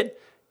miss it,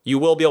 you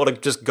will be able to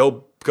just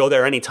go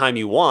there anytime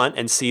you want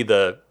and see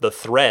the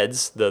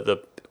threads,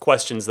 the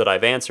questions that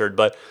I've answered.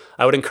 But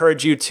I would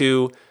encourage you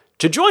to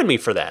join me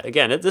for that.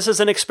 Again, this is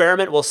an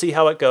experiment. We'll see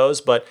how it goes.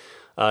 But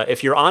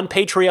if you're on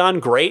Patreon,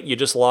 great. You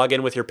just log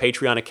in with your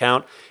Patreon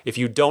account. If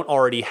you don't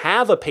already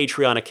have a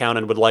Patreon account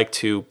and would like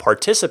to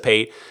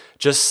participate,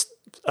 just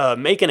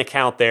make an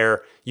account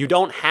there. You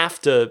don't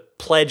have to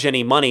pledge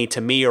any money to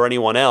me or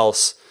anyone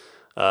else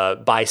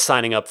by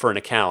signing up for an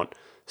account.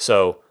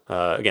 So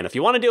again, if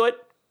you want to do it,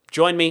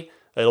 join me.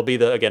 It'll be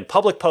the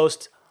public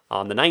post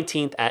on the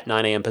 19th at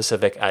 9 a.m.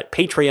 Pacific at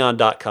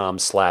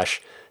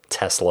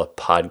patreon.com/Tesla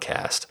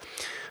Podcast.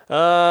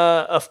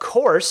 Of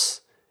course,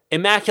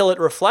 Immaculate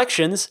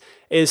Reflections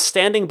is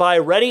standing by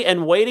ready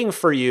and waiting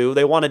for you.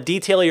 They want to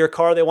detail your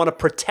car. They want to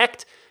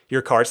protect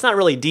your car. It's not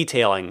really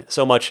detailing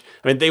so much.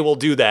 I mean, they will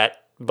do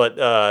that but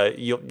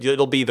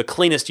it'll be the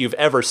cleanest you've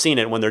ever seen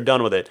it when they're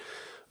done with it.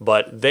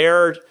 But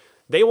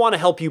they want to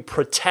help you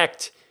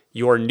protect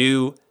your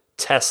new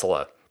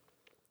Tesla,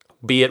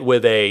 be it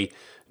with a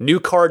new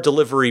car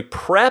delivery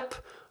prep,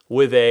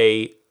 with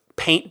a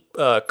paint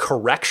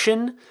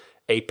correction,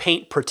 a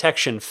paint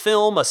protection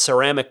film, a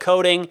ceramic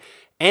coating,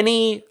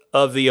 any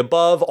of the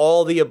above,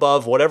 all the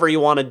above, whatever you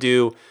want to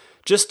do.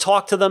 Just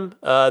talk to them.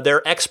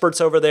 They're experts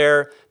over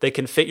there. They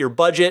can fit your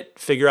budget,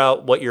 figure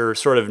out what your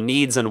sort of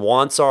needs and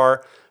wants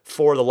are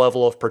for the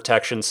level of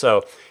protection.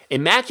 So,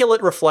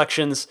 Immaculate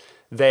Reflections,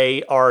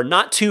 they are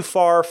not too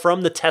far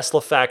from the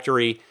Tesla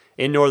factory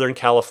in Northern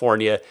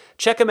California.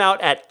 Check them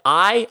out at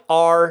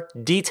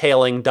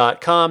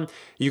irdetailing.com.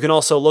 You can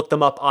also look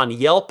them up on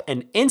Yelp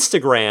and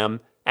Instagram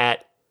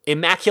at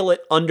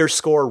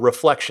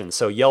immaculate_reflections.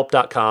 So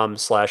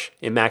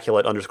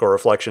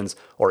yelp.com/immaculate_reflections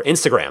or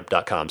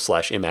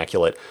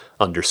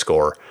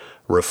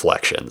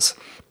instagram.com/immaculate_reflections.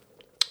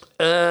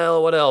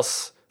 What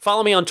else?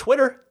 Follow me on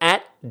Twitter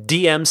at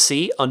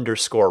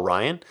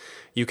DMC_Ryan.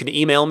 You can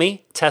email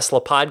me,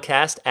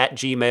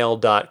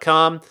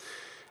 teslapodcast@gmail.com.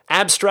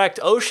 Abstract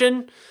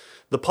Ocean,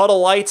 the puddle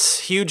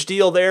lights, huge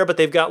deal there, but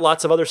they've got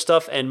lots of other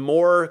stuff and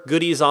more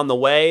goodies on the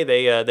way.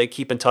 They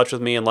keep in touch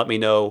with me and let me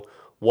know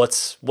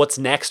what's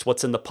next,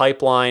 what's in the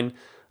pipeline.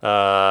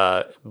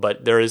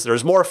 But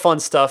there's more fun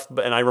stuff.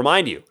 And I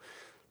remind you,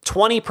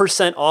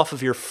 20% off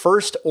of your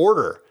first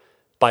order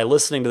by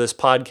listening to this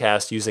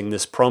podcast using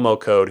this promo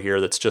code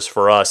here that's just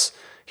for us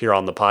here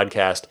on the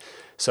podcast.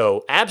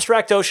 So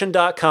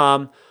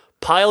abstractocean.com,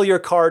 pile your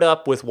cart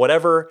up with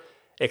whatever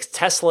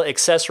Tesla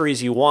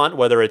accessories you want,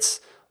 whether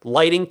it's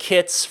lighting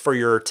kits for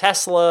your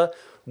Tesla,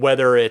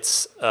 whether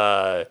it's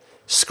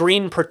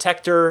screen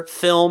protector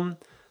film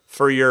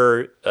for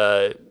your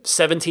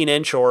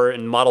 17-inch or,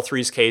 in Model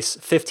 3's case,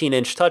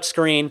 15-inch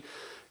touchscreen.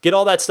 Get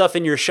all that stuff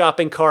in your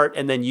shopping cart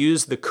and then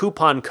use the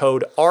coupon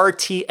code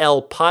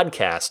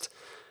RTLPodcast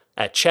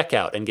at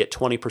checkout and get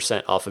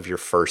 20% off of your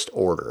first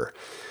order.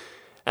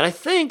 And I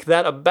think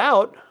that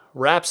about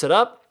wraps it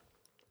up.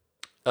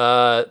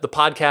 The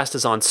podcast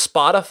is on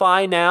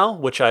Spotify now,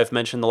 which I've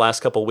mentioned the last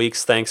couple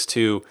weeks. Thanks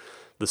to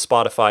the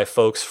Spotify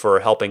folks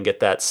for helping get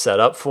that set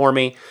up for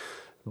me.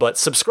 But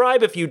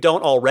subscribe if you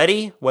don't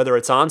already, whether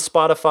it's on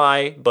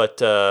Spotify. But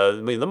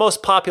the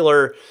most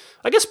popular,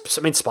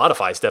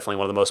 Spotify is definitely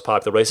one of the most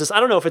popular places. I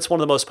don't know if it's one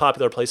of the most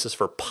popular places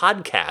for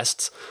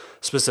podcasts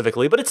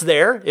specifically, but it's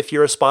there. If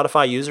you're a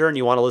Spotify user and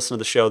you want to listen to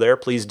the show there,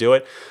 please do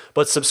it.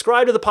 But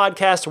subscribe to the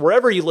podcast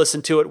wherever you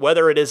listen to it,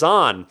 whether it is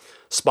on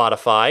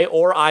Spotify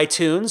or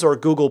iTunes or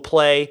Google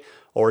Play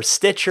or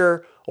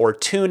Stitcher or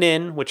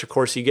TuneIn, which of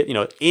course you get,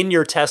 in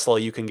your Tesla,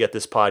 you can get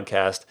this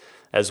podcast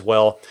as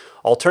well.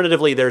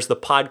 Alternatively, there's the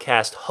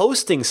podcast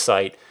hosting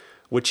site,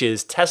 which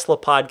is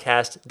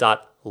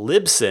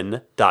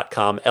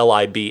teslapodcast.libsyn.com,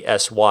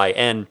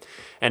 Libsyn.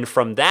 And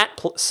from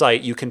that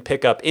site, you can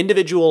pick up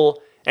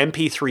individual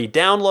MP3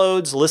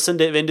 downloads, listen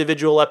to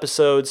individual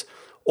episodes,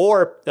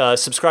 or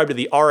subscribe to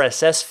the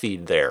RSS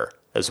feed there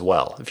as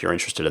well, if you're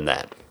interested in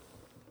that.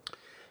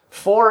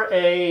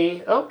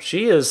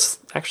 She has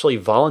actually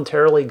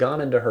voluntarily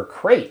gone into her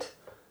crate.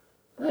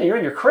 Oh, you're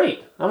in your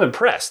crate. I'm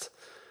impressed.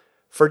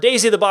 For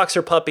Daisy the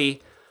Boxer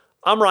Puppy,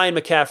 I'm Ryan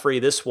McCaffrey.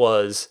 This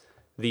was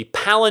the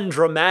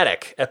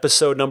palindromatic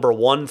episode number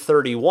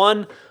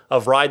 131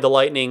 of Ride the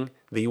Lightning,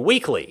 the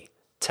weekly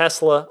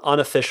Tesla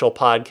unofficial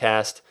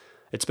podcast.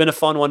 It's been a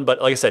fun one, but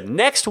like I said,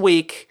 next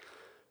week,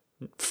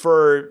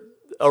 for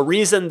a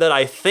reason that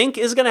I think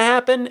is going to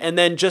happen, and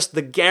then just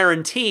the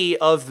guarantee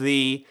of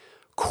the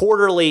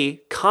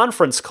quarterly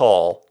conference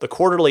call, the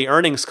quarterly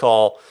earnings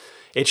call,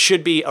 it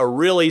should be a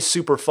really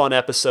super fun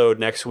episode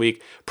next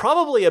week.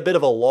 Probably a bit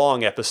of a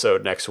long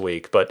episode next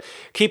week, but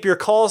keep your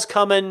calls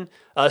coming,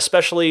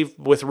 especially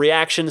with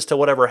reactions to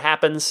whatever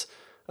happens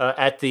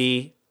at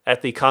the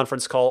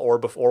conference call or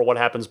what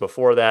happens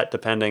before that,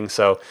 depending.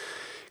 So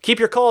keep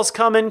your calls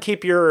coming,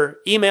 keep your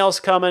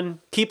emails coming,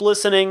 keep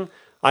listening.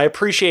 I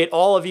appreciate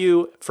all of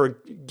you for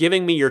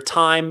giving me your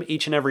time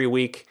each and every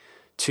week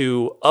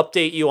to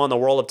update you on the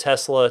world of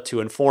Tesla, to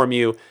inform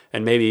you,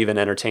 and maybe even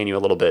entertain you a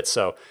little bit.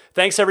 So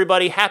thanks,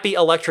 everybody. Happy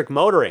electric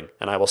motoring,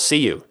 and I will see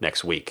you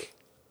next week.